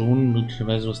 Vielleicht schon.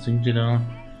 Möglicherweise, was trinkt ihr da?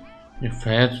 Ihr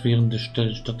feiert, während die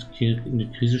Stadt in der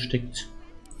Krise steckt.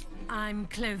 I'm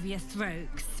Clovia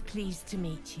Throaks. Pleased to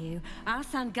meet you. Our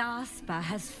son Gaspar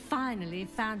has finally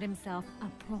found himself a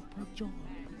proper job.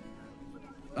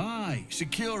 Aye,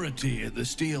 security at the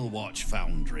Steel Watch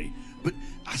Foundry. But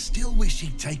I still wish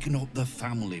he'd taken up the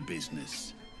family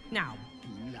business. Now,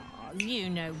 Blas, you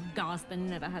know Gaspar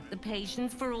never had the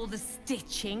patience for all the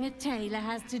stitching a tailor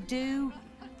has to do.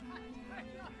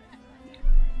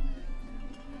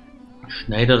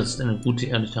 Schneider, das ist eine gute,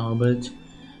 ehrliche Arbeit.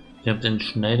 Ihr habt einen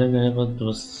Schneider geheiratet,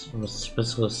 was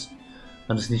Besseres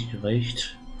hat es nicht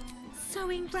gereicht.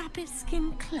 Sewing rabbit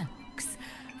skin cloaks.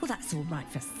 Well, that's all right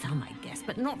for some, I guess,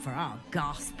 but not for our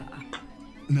Gaspar.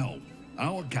 No,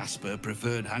 our Gaspar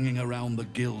preferred hanging around the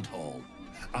guild hall.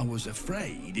 I was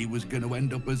afraid he was going to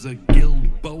end up as a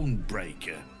guild bone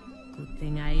breaker. Good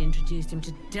thing I introduced him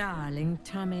to darling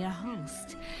Tamia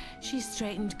Holst. She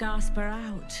straightened Gaspar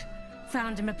out.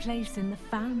 Found him a place in the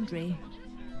foundry.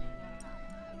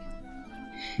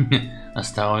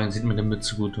 Astarien sieht mit der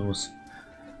Mütze gut aus.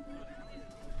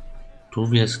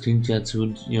 Tobi, es klingt ja, als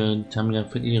würdet ihr Tamia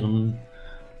verehren.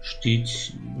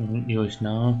 Steht ihr euch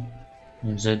nahe?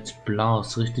 Ihr seid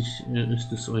Blas, richtig?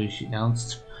 Ist es euch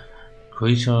ernst,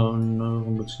 Keucher in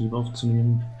eurem Betrieb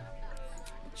aufzunehmen?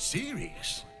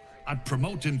 Serious? I'd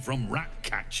promote him from rat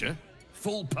catcher,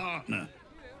 full partner.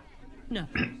 No,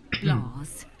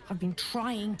 Blas, I've been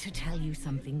trying to tell you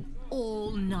something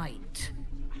all night.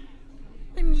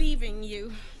 I'm leaving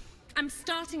you. I'm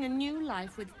starting a new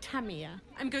life with Tamia.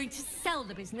 I'm going to sell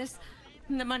the business.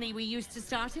 And the money we used to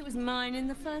start it was mine in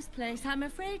the first place. I'm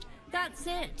afraid that's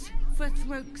it. For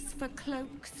throats, for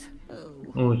cloaks.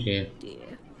 Oh, okay.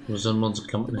 Dear. Wo sollen wir unsere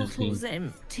Klamotten The hinlegen? bottle's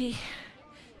empty.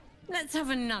 Let's have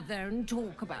another and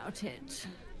talk about it.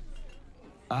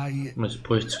 I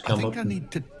bräuchte think I Klamotten.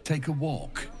 need to take a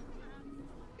walk.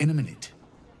 In a minute.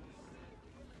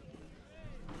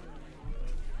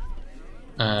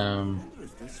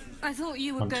 I thought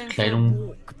you were Und going for a Kleidung.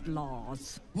 walk,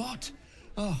 Blas. What?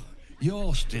 Oh,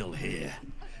 you're still here.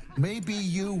 Maybe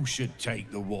you should take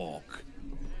the walk.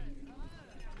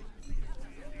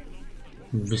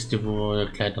 Wisst ihr, wo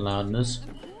der Kleiderladen ist?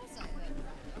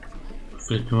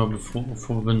 Vielleicht können wir,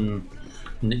 bevor wenn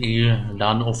eine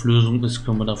Ladenofflösung ist,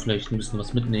 können wir da vielleicht ein bisschen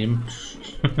was mitnehmen.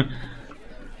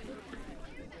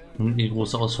 Und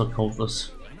großer Ausverkauf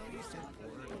ist.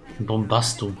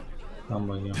 Bombasto haben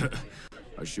wir hier.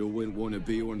 I sure wouldn't want to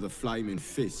be one of the flaming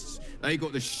fists. They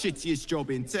got the shittiest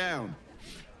job in town.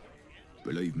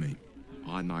 Believe me,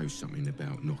 I know something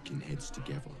about knocking heads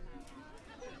together.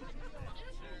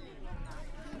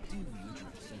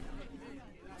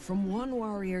 From one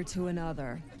warrior to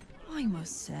another, I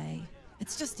must say,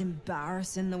 it's just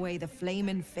embarrassing the way the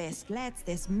Flaming Fist lets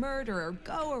this murderer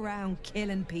go around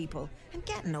killing people and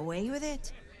getting away with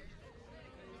it.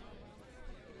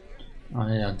 Ah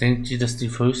ja, denkt ihr, dass die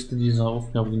Fäuste dieser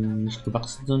Aufgabe nicht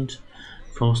gewachsen sind?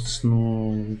 Faust ist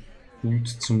nur gut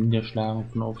zum Niederschlagen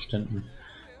von Aufständen.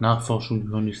 Nachforschung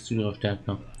gehört nicht zu ihrer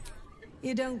Stärke.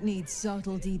 You don't need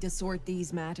subtlety to sort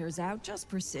these matters out, just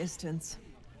persistence.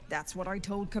 That's what I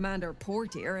told Commander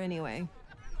Portier anyway.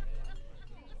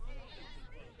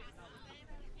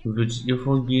 Würdet ihr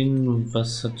vorgehen und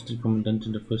was hat die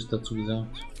Kommandantin der Fäuste dazu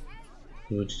gesagt?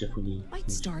 Würdet ihr vorgehen?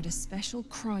 I'd start a special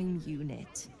crime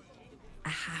unit. A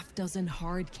half-dozen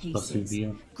hard Was sind cases.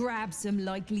 wir? Grab some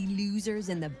likely losers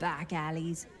in the back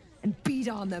alleys and beat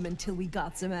on them until we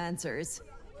got some answers.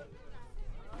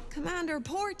 Commander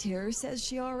Portier says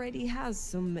she already has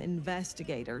some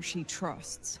investigators she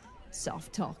trusts.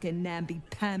 Soft-talking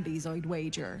namby-pambies, I'd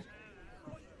wager.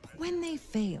 But when they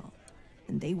fail,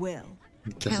 and they will,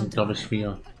 Das sind, glaube ich,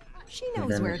 wir. she Wir knows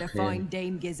werden where nicht to fehlen. find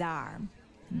Dame Gizarm.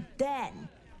 Then,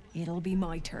 it'll be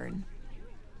my turn.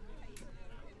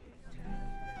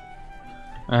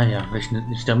 Ah ja, rechnet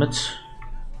nicht damit.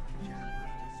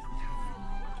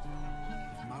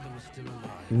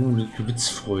 Die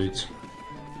Gewitzfreud.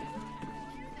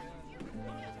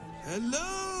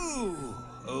 Hello,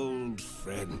 old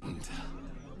friend.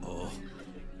 Oh,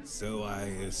 so I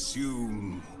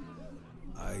assume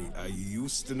I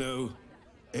used to know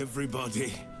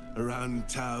everybody around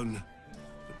town.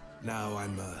 But now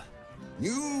I'm a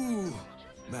new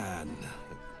man.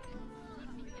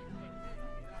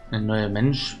 Ein neuer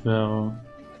Mensch, wer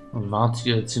wart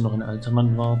ihr, als ihr noch ein alter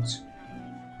Mann wart?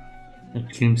 Er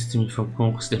klingt ziemlich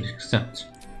verkorkst, ehrlich gesagt.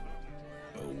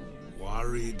 A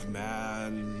worried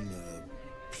man, a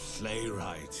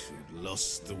playwright who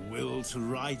lost the will to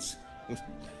write.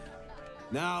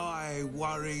 Now I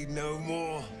worry no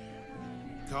more.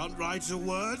 Can't write a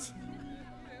word?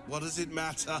 What does it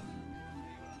matter?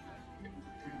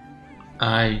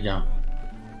 Ah ja.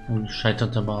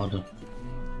 Gescheiterte Bade.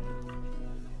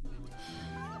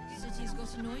 City's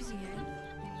got a noisy end.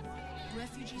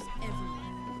 Refugees everywhere.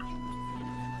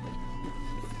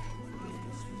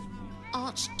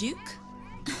 Archduke?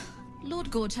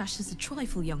 Lord Gortash is a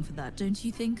trifle young for that, don't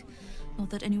you think? Not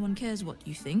that anyone cares what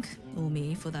you think, or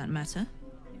me for that matter.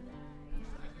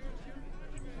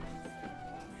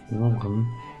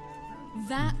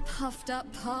 That puffed up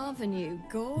parvenu,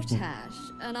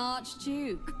 Gortash, an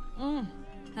archduke.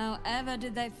 However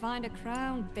did they find a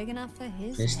crown big enough for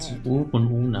his head?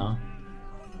 Una.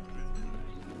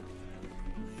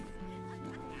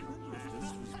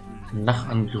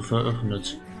 Lachangriffe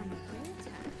eröffnet.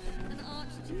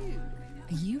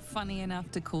 Are you funny enough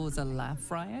to cause a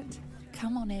laugh riot?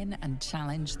 Come on in and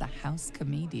challenge the house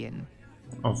comedian.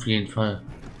 Auf jeden Fall.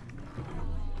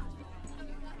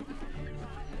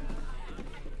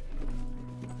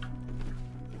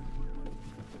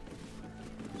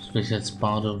 Das will ich als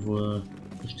Bade wohl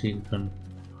verstehen können.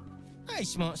 Hey,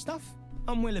 smart stuff.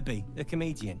 I'm Willoughby, the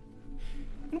comedian.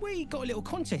 And we got a little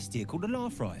contest here called a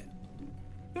laugh riot.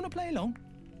 You wanna play along?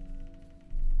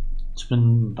 Ich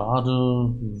bin Bade,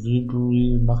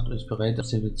 Willoughby, macht euch bereit,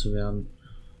 erzählt zu werden.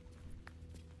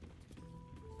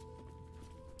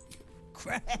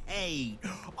 Great!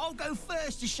 I'll go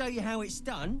first to show you how it's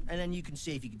done, and then you can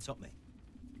see if you can top me.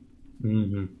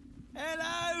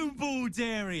 Hello,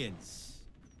 Baldurians!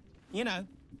 You know,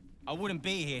 I wouldn't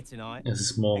be here tonight,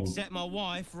 except my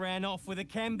wife ran off with a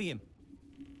cambium.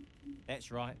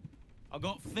 That's right, I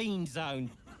got fiend zoned.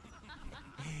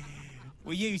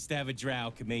 We used to have a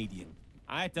drow comedian.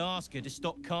 I had to ask her to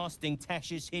stop casting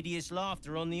Tasha's hideous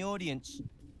laughter on the audience.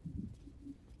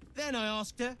 Then I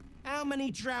asked her how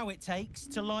many drow it takes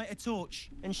to light a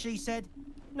torch, and she said,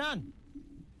 none.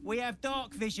 We have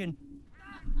dark vision.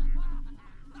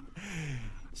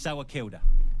 So I killed her.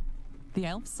 The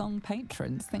Elf Song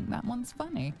patrons think that one's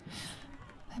funny.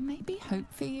 There may be hope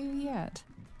for you yet.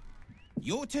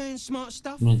 Your turn, smart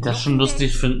stuff. Wenn wir das schon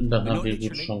lustig finden, dann haben wir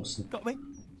gute Chancen.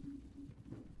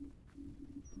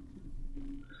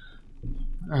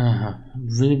 Aha.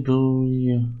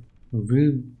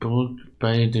 Wilbrück,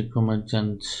 beide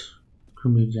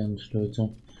Komödiant-Leute.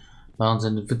 Waren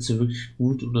seine Witze wirklich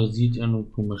gut oder sieht er nur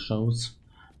komisch aus?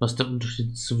 Was ist der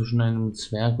Unterschied zwischen einem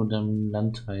Zwerg und einem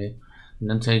Landhai? Ein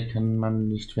Landhai kann man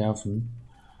nicht werfen.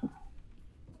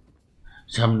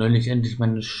 Ich habe neulich endlich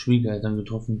meine Schwiegereltern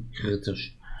getroffen.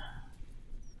 Kritisch.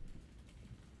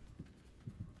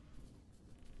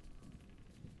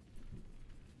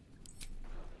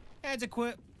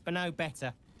 Adequate, but no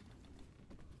better.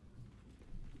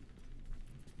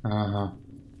 Aha.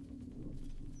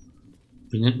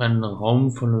 Wie nennt man einen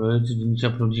Raum von Leuten, die nicht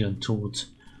applaudieren? Tot.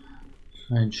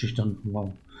 Einschüchtern.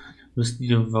 Wow. Wisst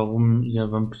ihr, warum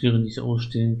ihr Vampire nicht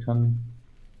ausstehen kann?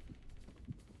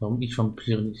 Warum ich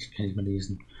Vampire nicht, kann ich mal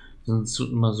lesen. Die sind so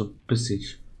immer so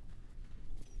bissig.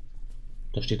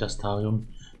 Da steht Astarium.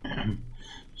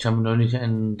 Ich habe neulich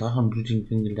einen Drachenblütigen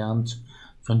kennengelernt.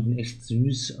 Fand ihn echt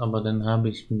süß, aber dann habe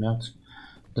ich bemerkt,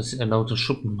 dass er laute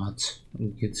Schuppen hat.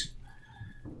 Und jetzt.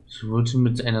 Ich wollte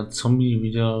mit einer Zombie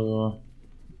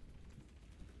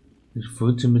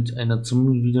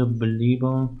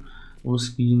Wiederbeleber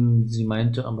ausgehen. Sie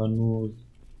meinte aber nur,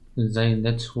 sei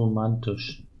nett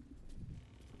romantisch.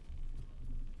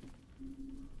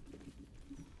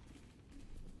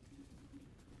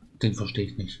 Den verstehe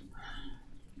ich nicht.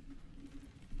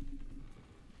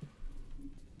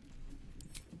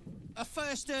 I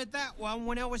first heard that one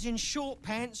when I was in short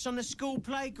pants on the school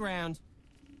playground.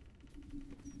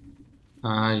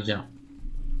 Ah ja.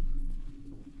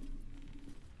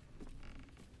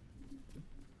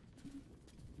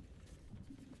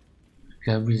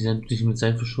 Ja, wie sie dich mit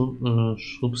Seife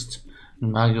schrubst.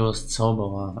 Magiers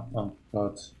Zauberer. Oh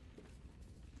Gott.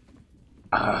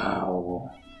 Au.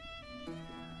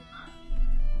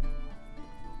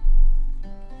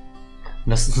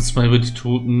 Lasst uns mal über die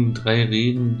Toten 3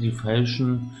 reden, die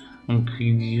Falschen, und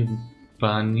kriegen die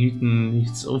Baniten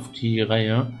nichts auf die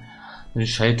Reihe. Die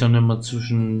scheitern immer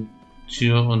zwischen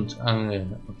Tür und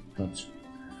Angel. Oh Gott.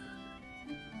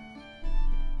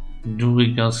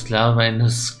 Duriger Sklave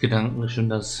eines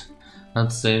Gedankenschinders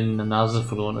hat seine Nase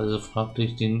verloren, also fragte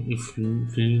ich den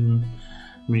Geflügelten,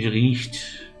 wie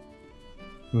riecht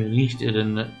er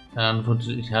denn? Er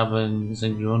antwortete, ich habe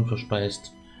sein Gehirn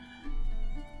verspeist.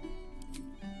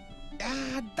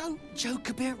 Don't joke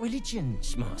about religion,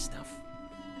 smart stuff.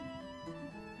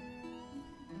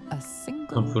 A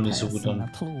single person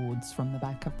applauds from the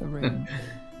back of the room.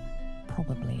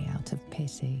 probably out of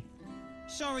pity.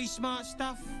 Sorry, smart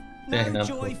stuff. Yeah, No no,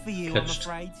 joy for you, I'm catched.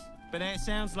 afraid. But that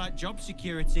sounds like job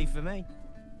security for me.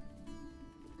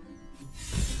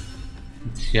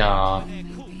 Tja.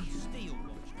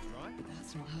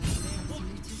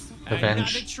 Ain't that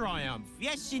Revenge. a triumph?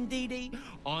 Yes, indeedy.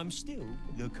 I'm still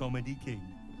the comedy king.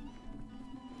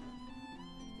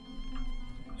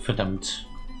 Verdammt.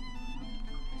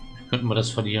 Könnten wir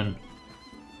das verlieren?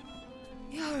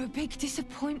 You're a big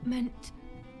disappointment.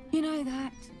 You know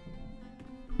that.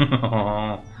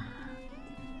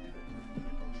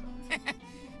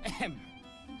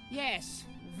 Yes,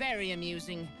 very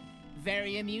amusing.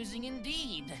 Very amusing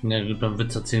indeed. Ja gut, beim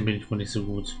Witz erzählen bin ich wohl nicht so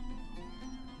gut.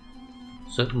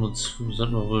 Sollten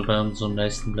wir wohl bei unserem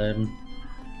Leisten bleiben.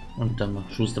 Und dann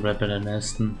macht Schuster bleibt bei der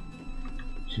Leisten.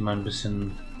 Ich mal ein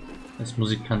bisschen als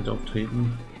Musikant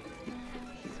auftreten.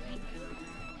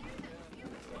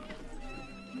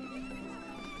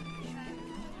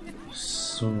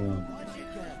 So.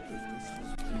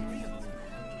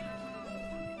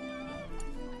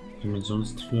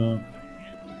 Dimensionstür.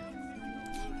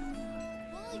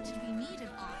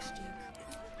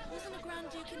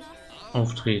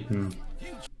 Auftreten.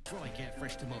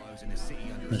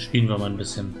 Dann spielen wir mal ein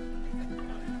bisschen.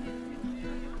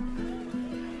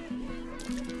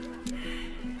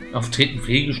 Auftreten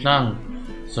fehlgeschlagen.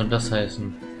 Was soll das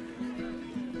heißen?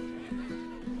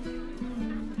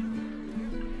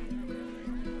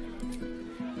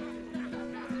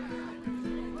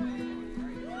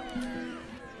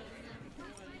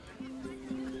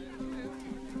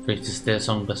 Vielleicht ist der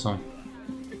Song besser.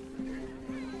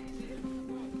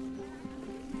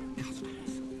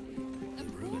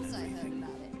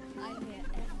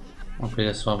 Okay,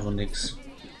 das war wohl nix.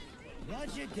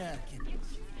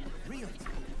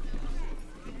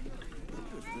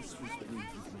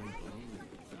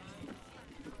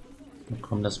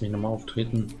 Komm, lass mich nochmal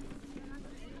auftreten.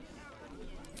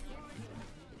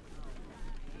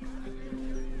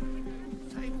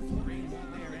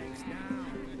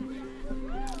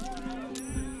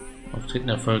 Auftreten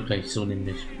erfolgreich, so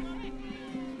nämlich.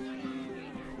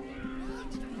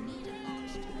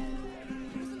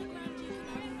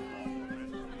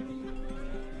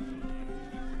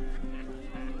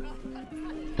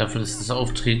 Dafür ist das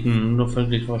Auftreten nur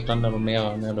völlig verstanden, aber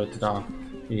mehr Leute da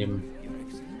eben.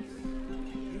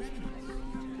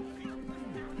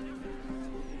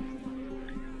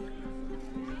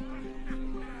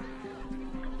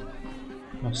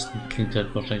 Das klingt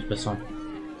halt wahrscheinlich besser.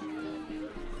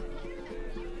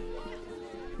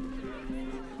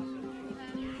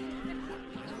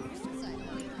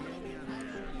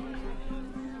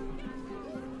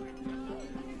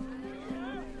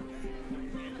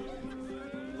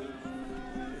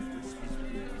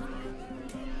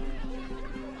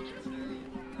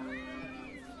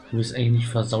 Ich will es eigentlich nicht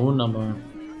versauen, aber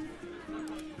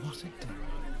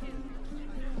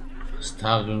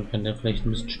Stadion kann der vielleicht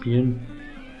ein bisschen spielen.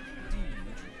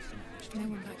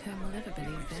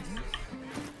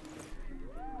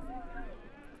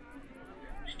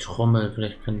 Die Trommel,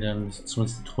 vielleicht kann der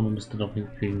zumindest die Trommel müsste doch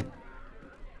hinkriegen.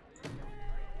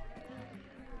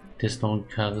 Der ist noch ein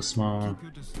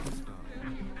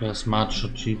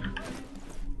charismatischer Typ.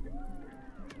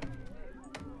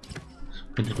 Das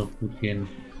könnte doch gut gehen.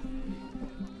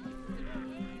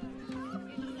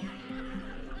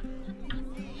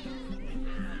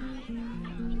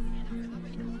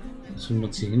 Das werden wir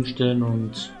uns hier hinstellen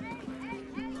und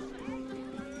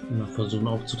versuchen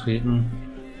aufzutreten.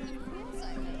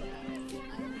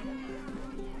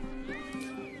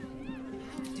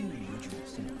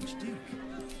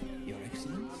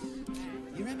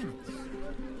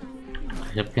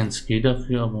 Ich habe keinen Skill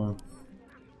dafür, aber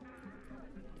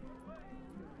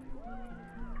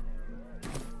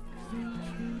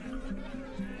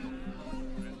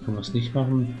können wir es nicht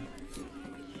machen.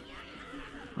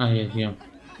 Ah ja, hier.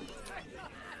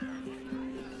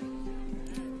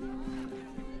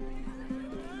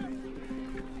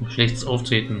 Schlechtes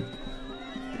Auftreten.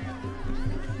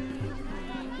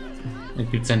 Er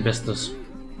gibt sein Bestes.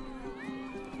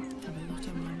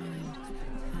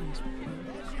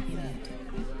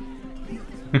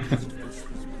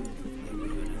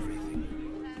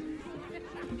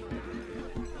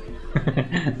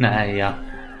 Naja.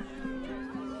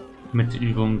 Mit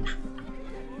Übung.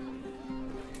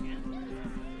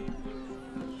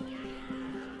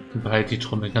 Behalt die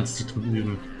Trommel, kannst die Trommel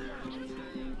üben.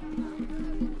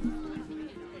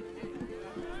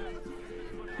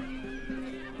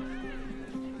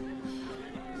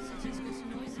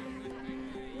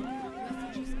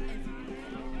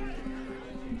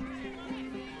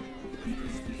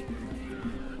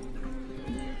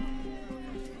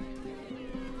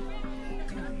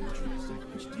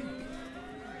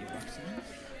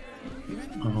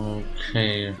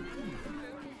 Okay.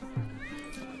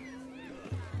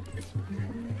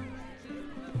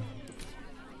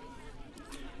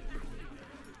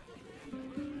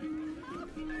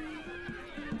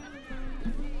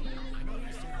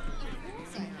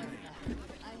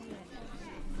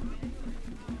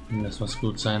 Das muss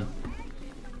gut sein.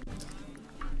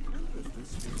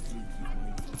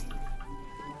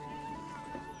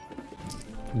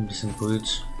 Ein bisschen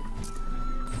Gold.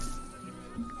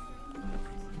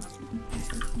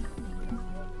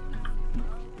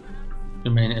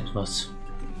 Immerhin etwas.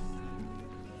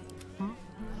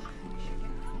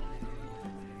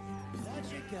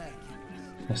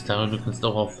 Das da, du kannst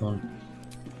auch aufhören.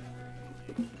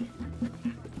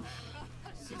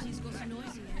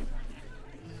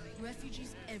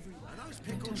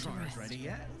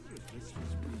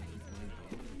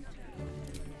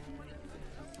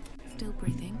 Still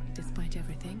breathing, despite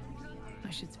everything.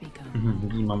 I should speak up.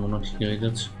 Mit ihm haben wir noch nicht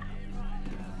geredet.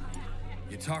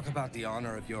 You talk about the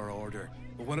honor of your order,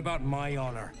 but what about my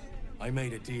honor? I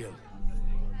made a deal.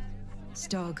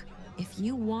 Stug, if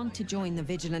you want to join the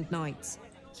Vigilant Knights,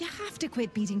 you have to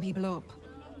quit beating people up.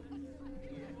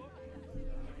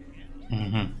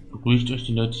 Beruhigt euch,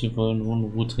 die Leute hier wollen nur in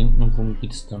Ruhe trinken und worum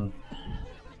geht's dann?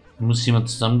 Muss jemand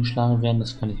zusammengeschlagen werden?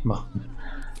 Das kann ich machen.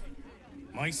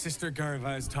 My sister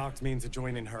Gerva has talked me into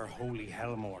joining her holy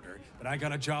helm order, but I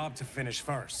got a job to finish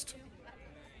first.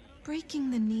 Breaking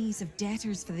the knees of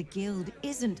debtors for the guild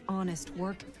isn't honest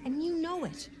work, and you know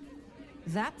it.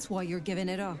 That's why you're giving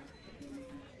it up.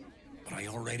 But I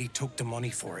already took the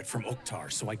money for it from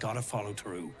Uktar, so I gotta follow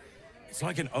through. It's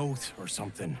like an oath or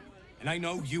something. And I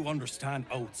know you understand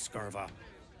oaths, Gerva.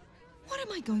 What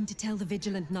am I going to tell the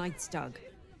Vigilant Knights, Doug?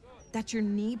 That you're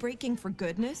knee-breaking for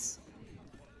goodness?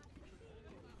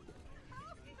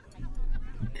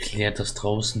 Klärt das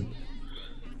draußen.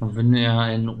 Und wenn er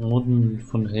einen Orden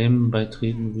von Helmen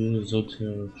beitreten will,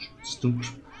 sollte Stug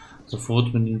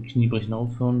sofort mit dem Kniebrechen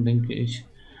aufhören, denke ich.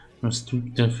 Wenn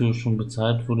Stug dafür schon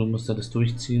bezahlt wurde, muss er das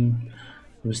durchziehen.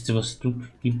 Wisst ihr was, Stug?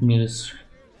 Gib mir das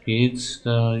Geld,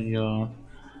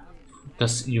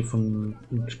 das ihr von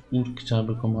Uktar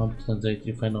bekommen habt, dann seid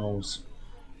ihr fein raus.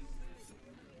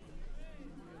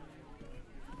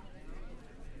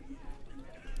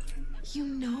 You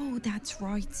know that's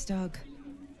right, Stug.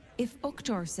 If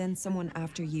Uktar sends someone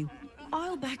after you,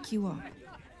 I'll back you up.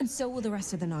 And so will the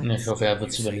rest of the knights. Ich hoffe,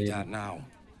 wird's überleben. That now.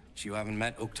 You haven't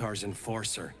met Uktar's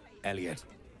enforcer, Elliot.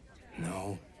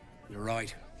 No, you're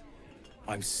right.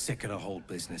 I'm sick of the whole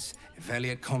business. If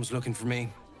Elliot comes looking for me,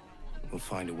 we'll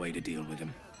find a way to deal with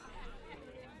him.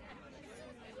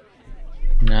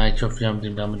 Na, ich hoffe, wir haben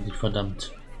den damit nicht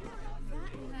verdammt.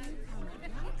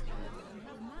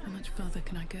 How much further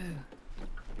can I go?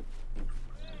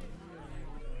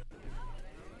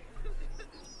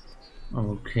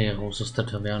 Okay, raus aus der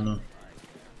Taverne.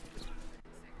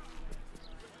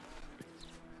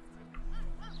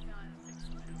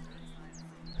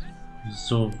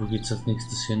 So, wo geht's als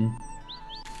nächstes hin?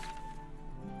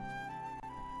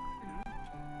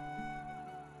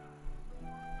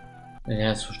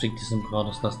 Ja, es versteckt ist im Grad,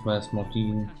 das lassen wir erstmal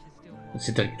liegen. Das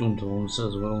ist direkt unter uns,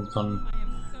 also irgendwann,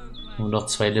 wenn wir noch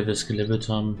 2 Levels gelevelt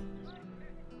haben.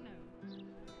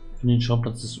 Für den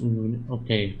Schauplatz ist ungewöhnlich.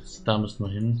 Okay, da müssen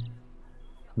wir hin.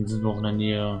 Dann sind wir auch in der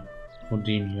Nähe von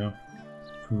dem hier.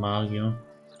 Von Magier.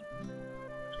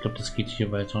 Ich glaube, das geht hier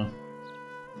weiter.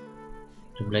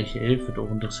 Der gleiche Elf wird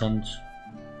auch interessant.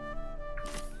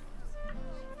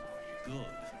 Good.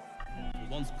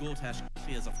 Once Gortash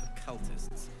clears off the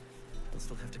cultists, we'll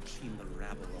still have to clean the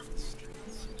rabble off the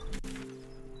streets.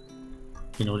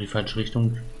 Genau die falsche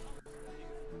Richtung.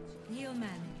 He'll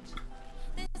manage.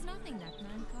 There's nothing that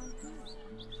man can't do.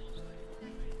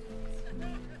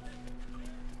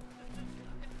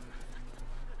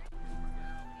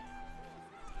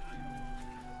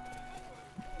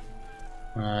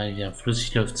 Ja,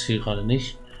 flüssig läuft es hier gerade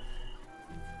nicht.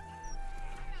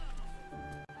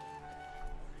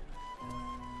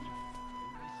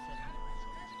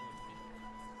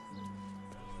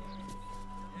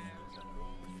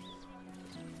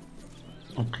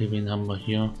 Okay, wen haben wir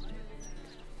hier?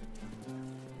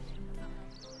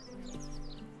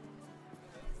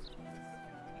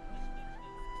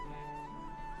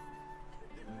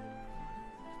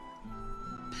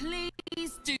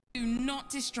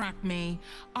 Distract me.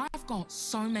 I've got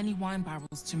so many wine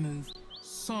barrels to move.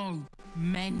 So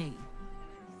many.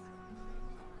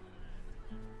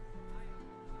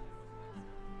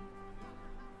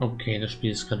 Okay, das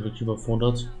Spiel ist gerade wirklich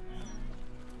überfordert.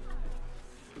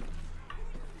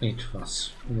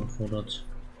 Etwas überfordert.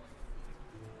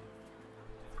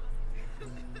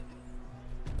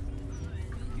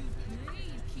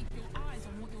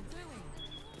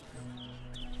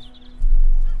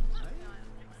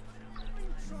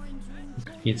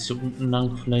 Geht's hier unten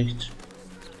lang vielleicht?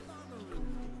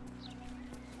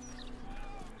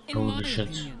 Holy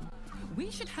shit.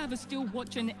 We should have a still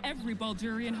watch in every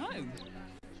Baldurian home.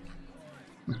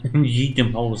 In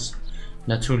jedem Haus.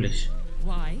 Natürlich.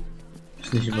 Why?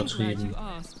 Ist nicht I'm glad übertrieben. you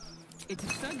asked. It'd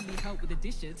certainly help with the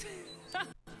dishes.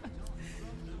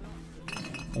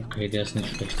 Okay, der ist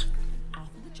nicht schlecht.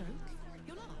 After the joke,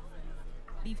 you'll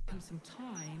laugh. Leave him some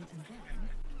time and then.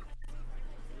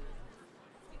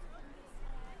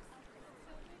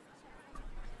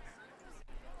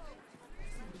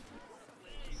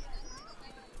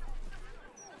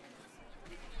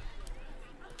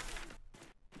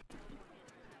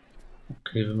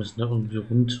 Okay, wir müssen da irgendwie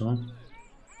runter.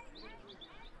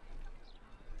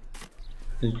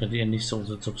 Sieht gerade eher nicht so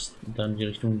aus, als ob es da in die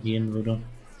Richtung gehen würde.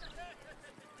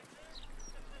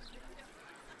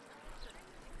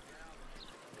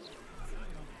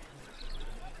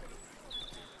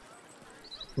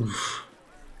 Uff.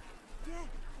 Yeah,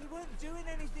 we weren't doing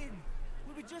anything.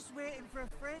 We were just waiting for a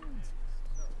friend.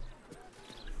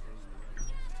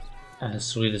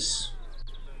 Sorry, das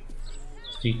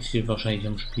liegt hier wahrscheinlich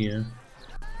am Spiel.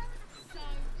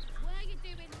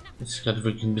 Ist gerade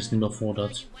wirklich ein bisschen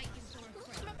überfordert.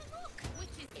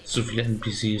 Zu viele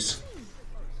NPCs.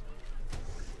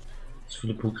 Zu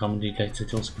viele Programme, die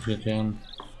gleichzeitig ausgeführt werden.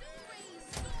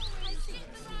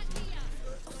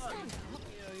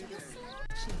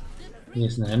 Hier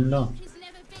ist ein Händler.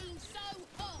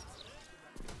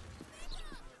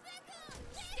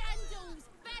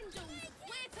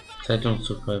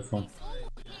 Zeitungszukäufer.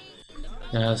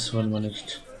 Ja, das wollen wir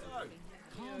nicht.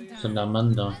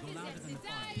 Salamander.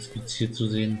 Was gibt's hier zu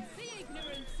sehen?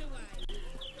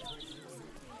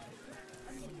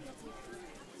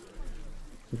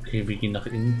 Okay, wir gehen nach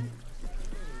innen.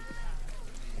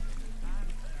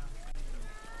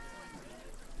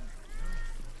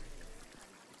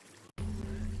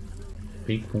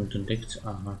 Wegpunkt entdeckt.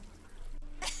 Aha.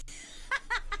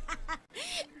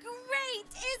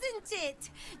 Great, isn't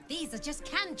it? These are just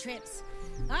cantrips.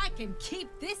 I can keep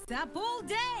this up all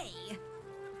day.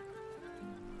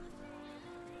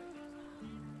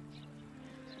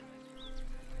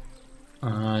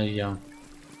 Ah, ja.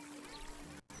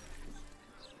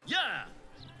 Yeah,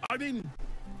 I mean,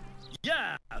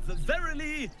 yeah,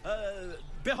 verily,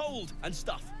 behold and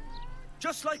stuff.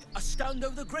 Just like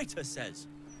Astando the Greater says.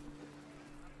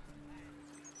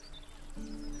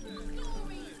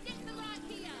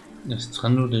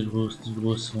 Estrando, die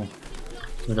größere.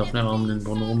 Wir laufen einfach um den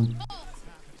Brunnen rum.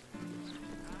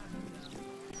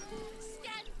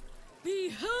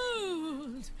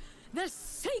 Behold the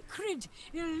sacred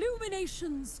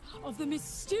illuminations of the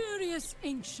mysterious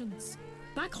ancients.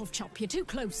 Back off, Chop, you're too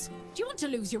close. Do you want to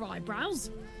lose your eyebrows?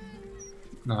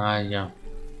 Ah, ja.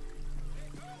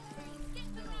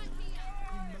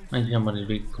 Eigentlich haben wir den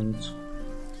Wegpunkt.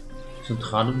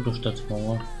 Zentrale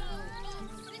Unterstadtmauer.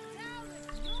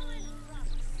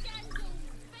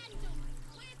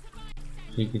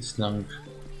 Hier geht's lang.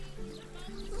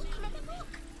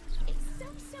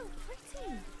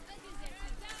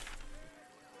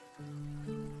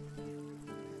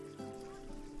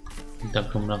 Und da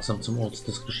kommen wir langsam zum Ort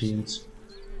des Geschehens.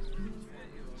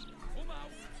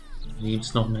 Hier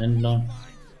gibt's noch einen Händler.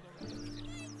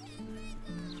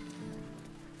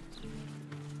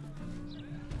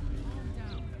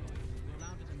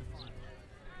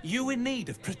 You in need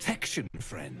of protection,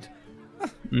 friend?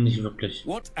 Nicht wirklich.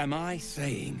 What am I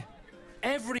saying?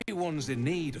 Everyone's in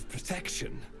need of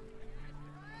protection.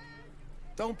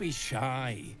 Don't be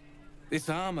shy. This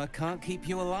armor can't keep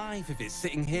you alive if it's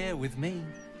sitting here with me.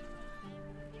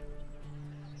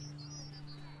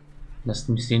 Lasst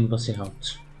mich sehen, was ihr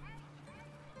habt.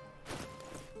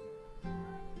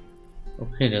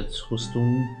 Okay, der hat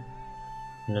Rüstung.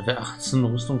 Level 18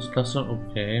 Rüstungsklasse,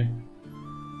 okay.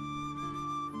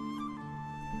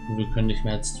 Wir können nicht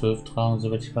mehr als 12 tragen,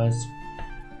 soweit ich weiß.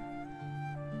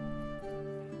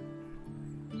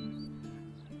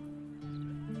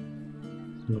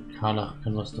 Mit Karlach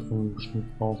kann was davon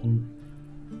bestimmt brauchen.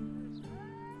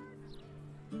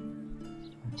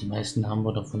 Die meisten haben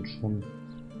wir davon schon.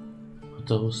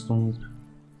 Rüstung.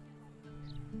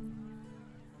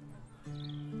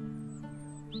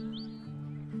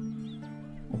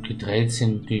 Okay,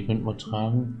 13, die könnten wir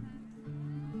tragen.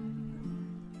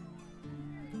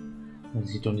 Das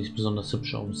sieht doch nicht besonders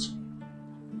hübsch aus.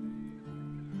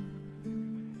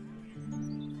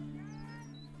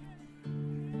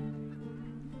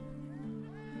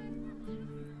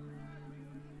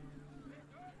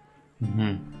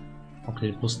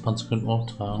 Okay, die Brustpanzer könnten wir auch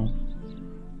tragen.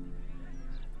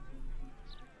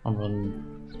 Aber ein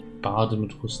Bade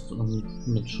mit Rüst und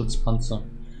mit Schutzpanzer,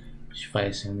 ich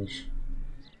weiß ja nicht.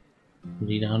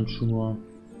 Lederhandschuhe.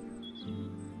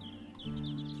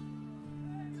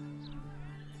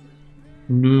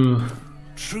 Nö.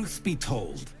 Truth be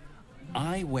told,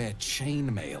 I wear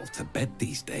chainmail to bed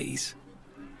these days.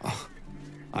 Oh,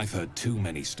 I've heard too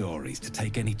many stories to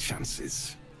take any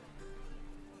chances.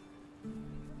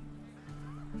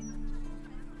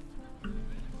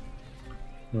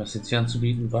 Was jetzt hier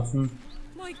anzubieten? Waffen?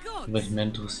 My God. Was mich mehr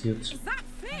interessiert. Is that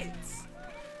Fitz?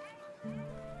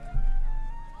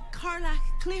 Karlach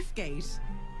Cliffgate?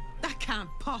 That can't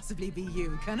possibly be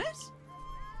you, can it?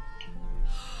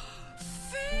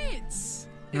 Fitz!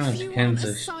 Ja, If ich you kenn want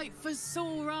a sich. sight for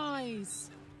sore eyes.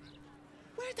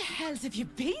 Where the hells have you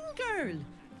been, girl?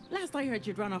 Last I heard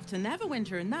you'd run off to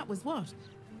Neverwinter, and that was what?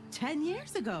 10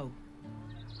 years ago?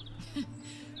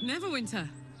 Neverwinter?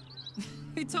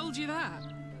 Who told you that?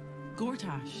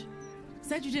 Gortash.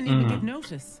 Said you didn't even give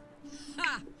notice.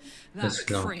 Ha! Das That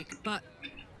klar. prick, but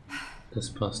Das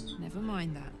passt. never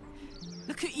mind that.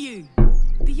 Look at you.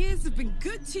 The years have been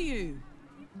good to you.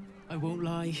 I won't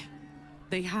lie.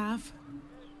 They have.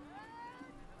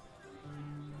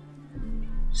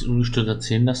 Das ungestört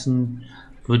erzählen lassen,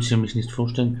 würde ich mich nicht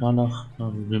vorstellen, Karlach.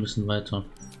 Aber wir müssen weiter.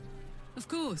 Of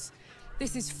course.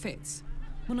 This is Fitz,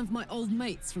 one of my old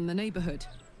mates from the neighborhood.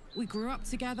 We grew up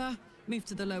together, moved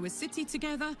to the lower city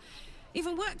together,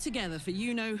 even worked together for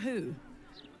you-know-who.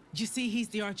 You see, he's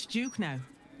the Archduke now.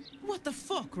 What the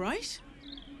fuck, right?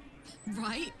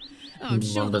 Right? Oh, I'm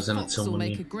sure the Wundersame Fox will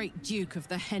make a Zeremonie. great Duke of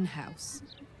the hen house.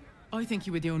 I think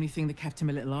you were the only thing that kept him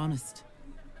a little honest.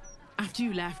 After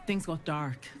you left, things got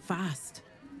dark, fast.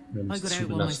 Wir haben I es got out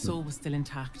while my zugelassen. soul was still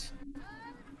intact.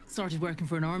 Started working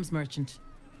for an arms merchant.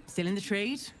 Still in the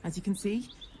trade, as you can see.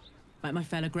 Like my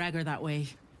fella Gregor that way.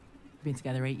 Been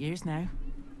together 8 years now.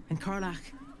 And Karlach,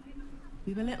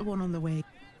 we've a little one on the way.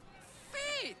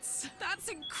 Fitz! That's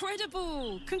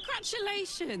incredible!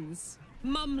 Congratulations!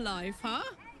 Mum life, huh?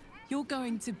 You're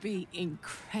going to be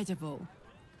incredible.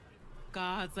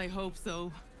 Gods, I hope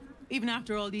so. Even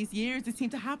after all these years, it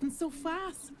seemed to happen so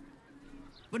fast.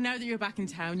 But now that you're back in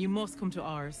town, you must come to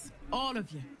ours. All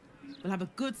of you. We'll have a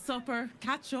good supper,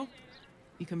 catch up.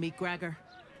 You can meet Gregor.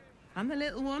 And the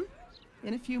little one.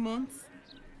 In a few months.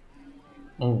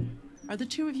 Oh. Are the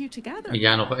two of you together?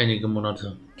 Ja, noch einige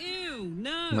Monate. Ew,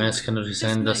 no. Na, es kann natürlich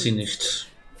sein, dass sie nicht.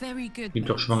 Very good. Gibt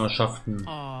doch Schwangerschaften,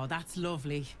 Oh, that's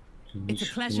lovely. die It's a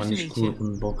nicht, pleasure die man to nicht meet gut you.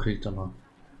 und Bauch kriegt, aber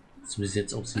so wie es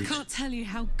jetzt I aussieht, can't tell you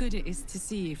how good it is to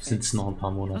see you, sind es Fitz. noch ein paar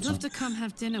I'd Monate. love to come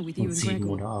have dinner with you Und and 7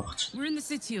 Gregor. oder 8. We're in the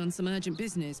city on some urgent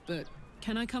business, but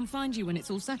can I come find you when it's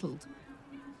all settled?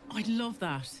 I'd love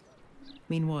that.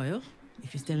 Meanwhile,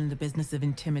 if you're still in the business of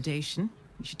intimidation,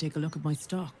 you should take a look at my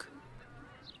stock.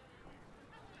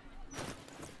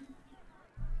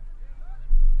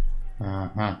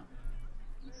 Aha.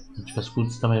 Etwas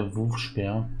Gutes dabei,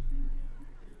 Wurfspeer.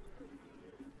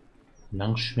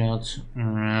 Langschwert.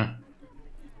 Ein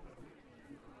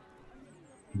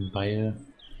Beil.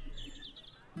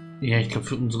 Ja, ich glaube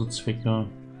für unsere Zwecke.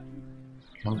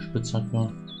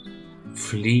 Langspitzhacke.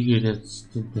 Pflege der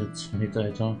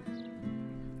Zeitalter.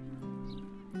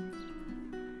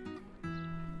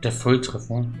 Der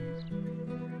Volltreffer.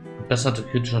 Verbesserte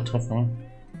kritischer Treffer.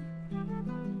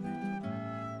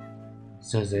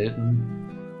 Sehr selten.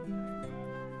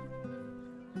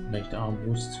 Leichte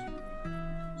Armbrust.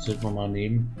 Sollten wir mal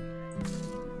nehmen.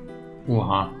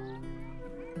 Oha.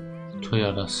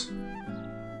 Teuer das.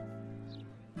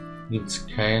 Gibt es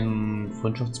keinen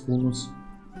Freundschaftsbonus?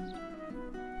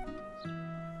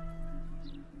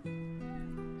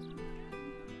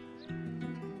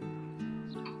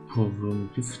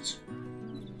 Gift.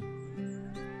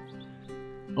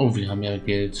 Oh, wir haben ja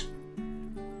Geld.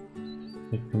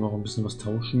 Vielleicht können wir auch ein bisschen was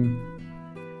tauschen.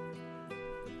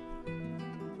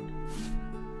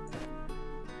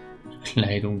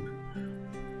 Kleidung.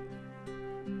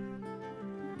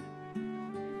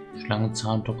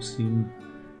 Schlangenzahntoxin.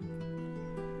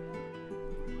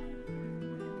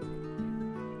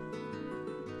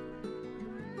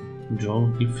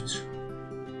 Gift.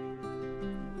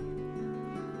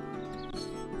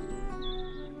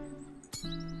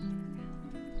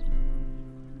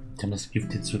 Die haben das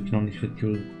Gift jetzt wirklich noch nicht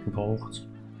wirklich gebraucht.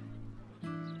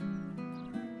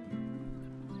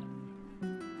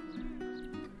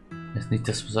 Ich weiß nicht,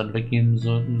 dass wir es alle weggeben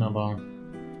sollten, aber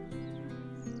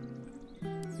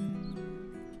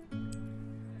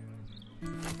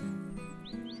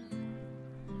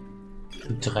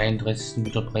für 33.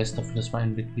 guter Preis dafür, dass wir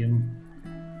einen weggeben.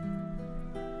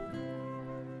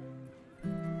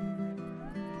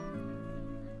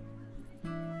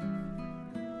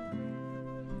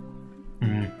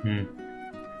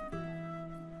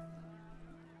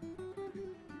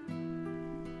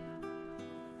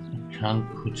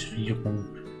 Fernkultivierung.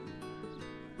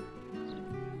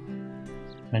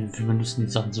 Ich meine, wir benutzen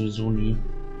die Sachen sowieso nie.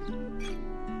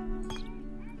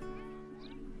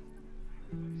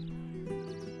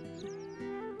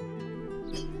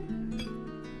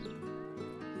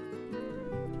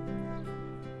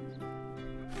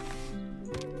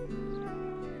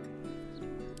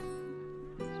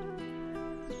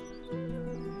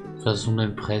 Versuchen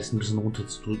den Preis ein bisschen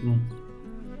runterzudrücken.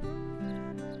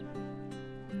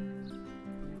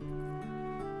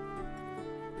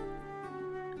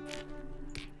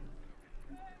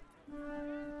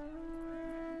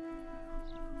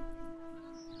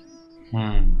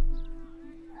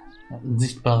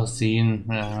 Sichtbares Sehen,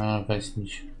 ja, weiß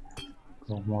nicht.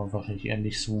 Brauchen wir wahrscheinlich eher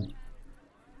nicht so.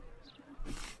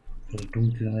 Für die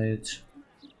Dunkelheit.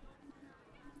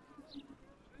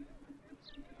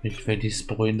 Ich werde es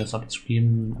bereuen, das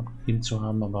abgegeben zu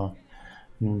haben, aber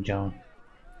nun ja.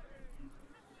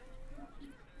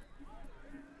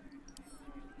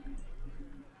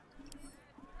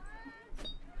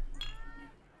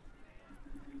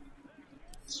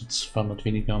 So 200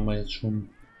 weniger haben wir jetzt schon.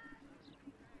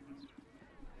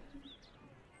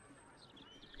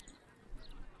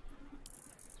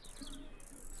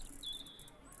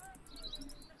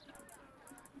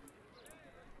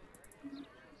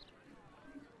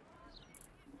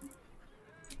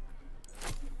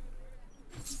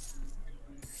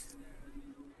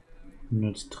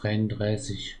 Jetzt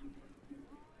 33.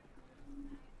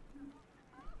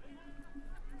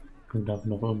 Und darf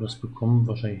noch irgendwas bekommen?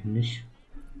 Wahrscheinlich nicht.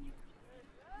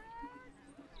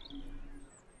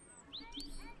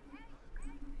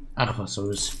 Ach, was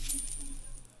soll's.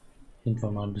 Sind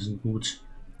wir mal ein bisschen gut.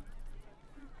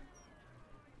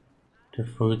 Der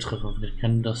Volltreffer, wir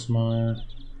kennen das mal.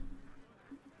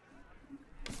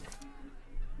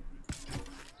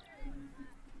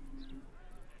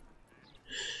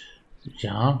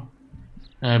 Ja,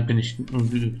 bin ich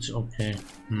ungeübt, okay.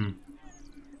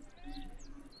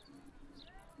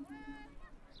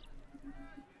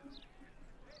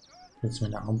 Jetzt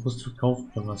meine Armbrust verkauft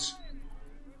oder was?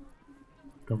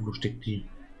 Da wo steckt die?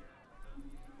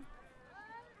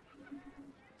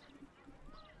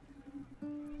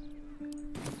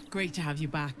 Great to have you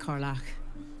back, Karlach.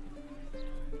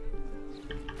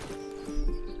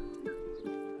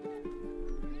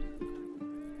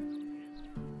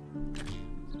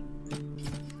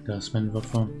 Da ist meine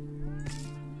Waffe.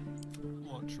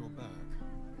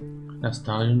 Das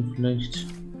Darien vielleicht.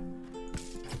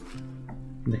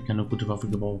 Der kann eine gute Waffe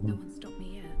gebrauchen.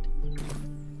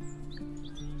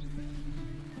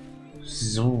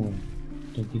 So,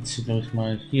 dann geht's hier glaube ich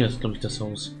mal. Hier ist glaube ich das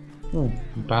Haus. Oh,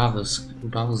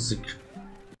 Barsig.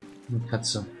 Eine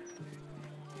Katze.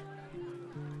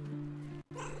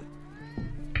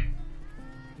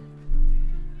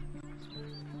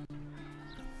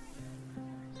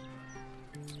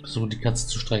 So die Katze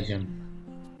zu streicheln.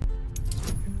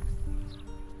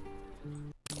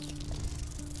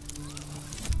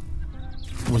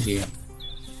 Oh je.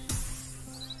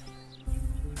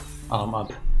 Arm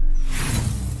ab.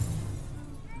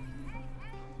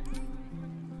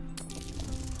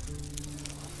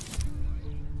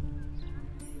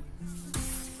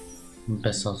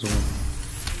 Besser so.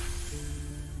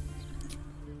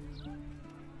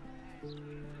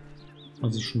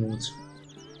 Und sie schnurrt.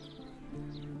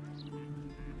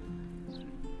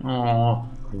 Oh,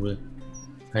 cool.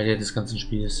 Highlight des ganzen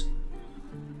Spiels.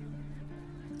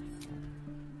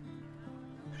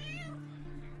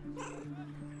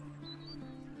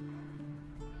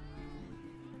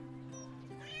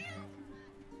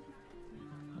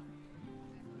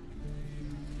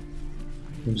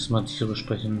 Wir müssen mal Tiere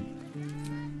sprechen.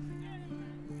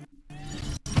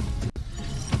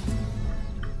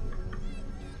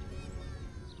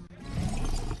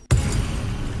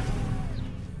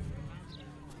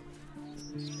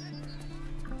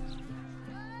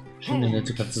 Eine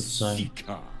nette Katze zu sein.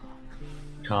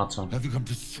 Kater. Have you come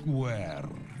to swear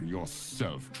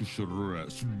yourself to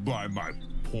Shuress by my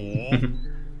paw?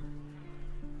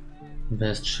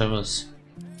 Wer ist Shuress?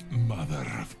 Mother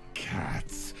of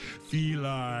cats,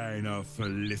 feline of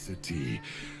felicity,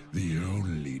 the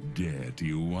only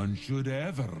deity one should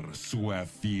ever swear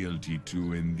fealty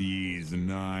to in these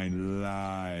 9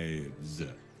 lives.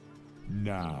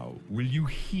 Now, will you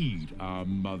heed our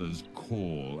mother's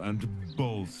call and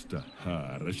bolster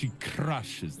her as she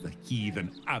crushes the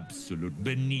heathen absolute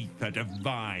beneath her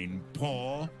divine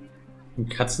paw?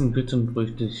 Katzenbitten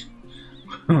bräuchte ich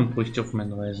auf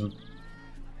meinen Reisen.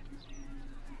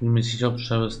 Bin mir sicher, ob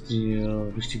Shuress die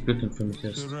richtige Göttin für mich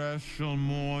ist. The rest shall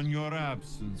mourn your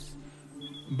absence,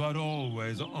 but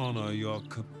always honor your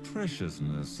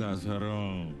capriciousness as her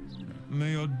own.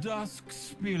 May your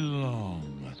dusks be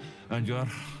long and your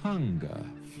hunger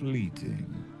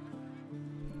fleeting.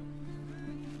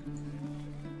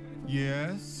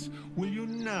 Yes? Will you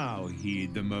now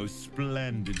heed the most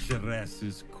splendid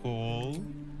Ceres's call?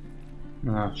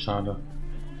 Ah, schade.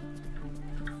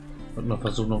 Wollte mal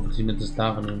versuchen, ob sie mit das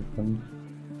Daran nehmen können.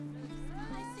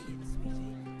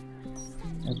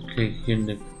 Okay, hier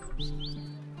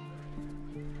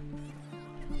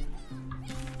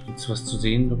gibt's was zu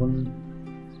sehen drin.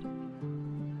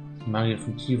 Magier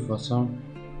von Tiefwasser.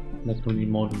 Nicht nur die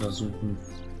Mord untersuchen.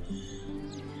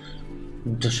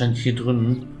 Und das scheint hier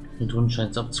drin. Hier drin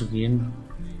scheint es abzugehen.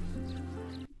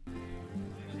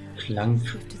 Klang.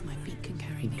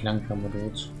 Die Klangkammer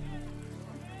dort.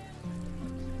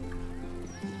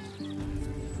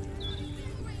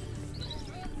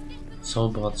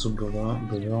 Zauberer zu Gehör.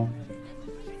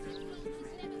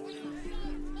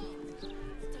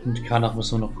 Mit Karnach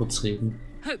müssen wir noch kurz reden.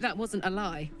 Hope that wasn't a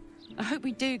lie. I hope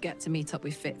we do get to meet up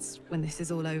with Fitz when this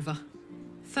is all over.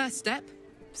 First step,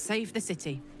 save the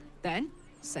city. Then,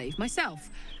 save myself.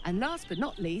 And last but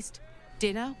not least,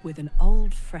 dinner with an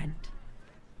old friend.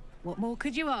 What more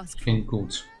could you ask for? Klingt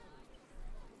gut.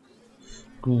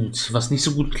 Gut. Was nicht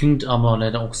so gut klingt, aber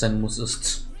leider auch sein muss,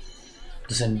 ist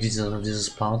das Ende dieses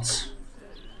Parts.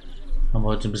 Haben wir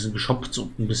heute ein bisschen geshoppt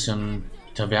und ein bisschen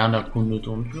Taverne erkundet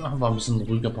und ja, war ein bisschen ein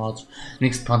ruhiger Part.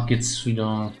 Nächsten Part geht's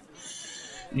wieder,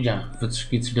 ja,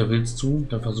 geht's wieder wild zu.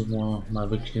 Da versuchen wir mal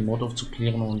wirklich den Mord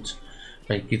aufzuklären und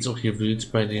vielleicht geht's auch hier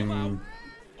wild bei dem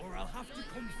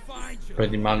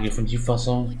Magier von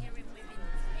Tiefwasser.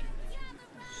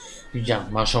 Ja,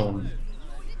 mal schauen.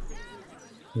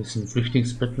 Hier ist ein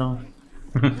Flüchtlingsbettler.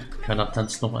 Keiner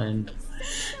tanzt noch ein.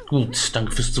 Gut,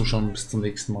 danke fürs Zuschauen. Bis zum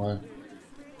nächsten Mal.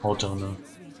 Haut rein.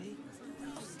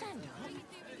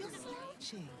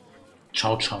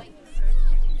 Ciao, ciao.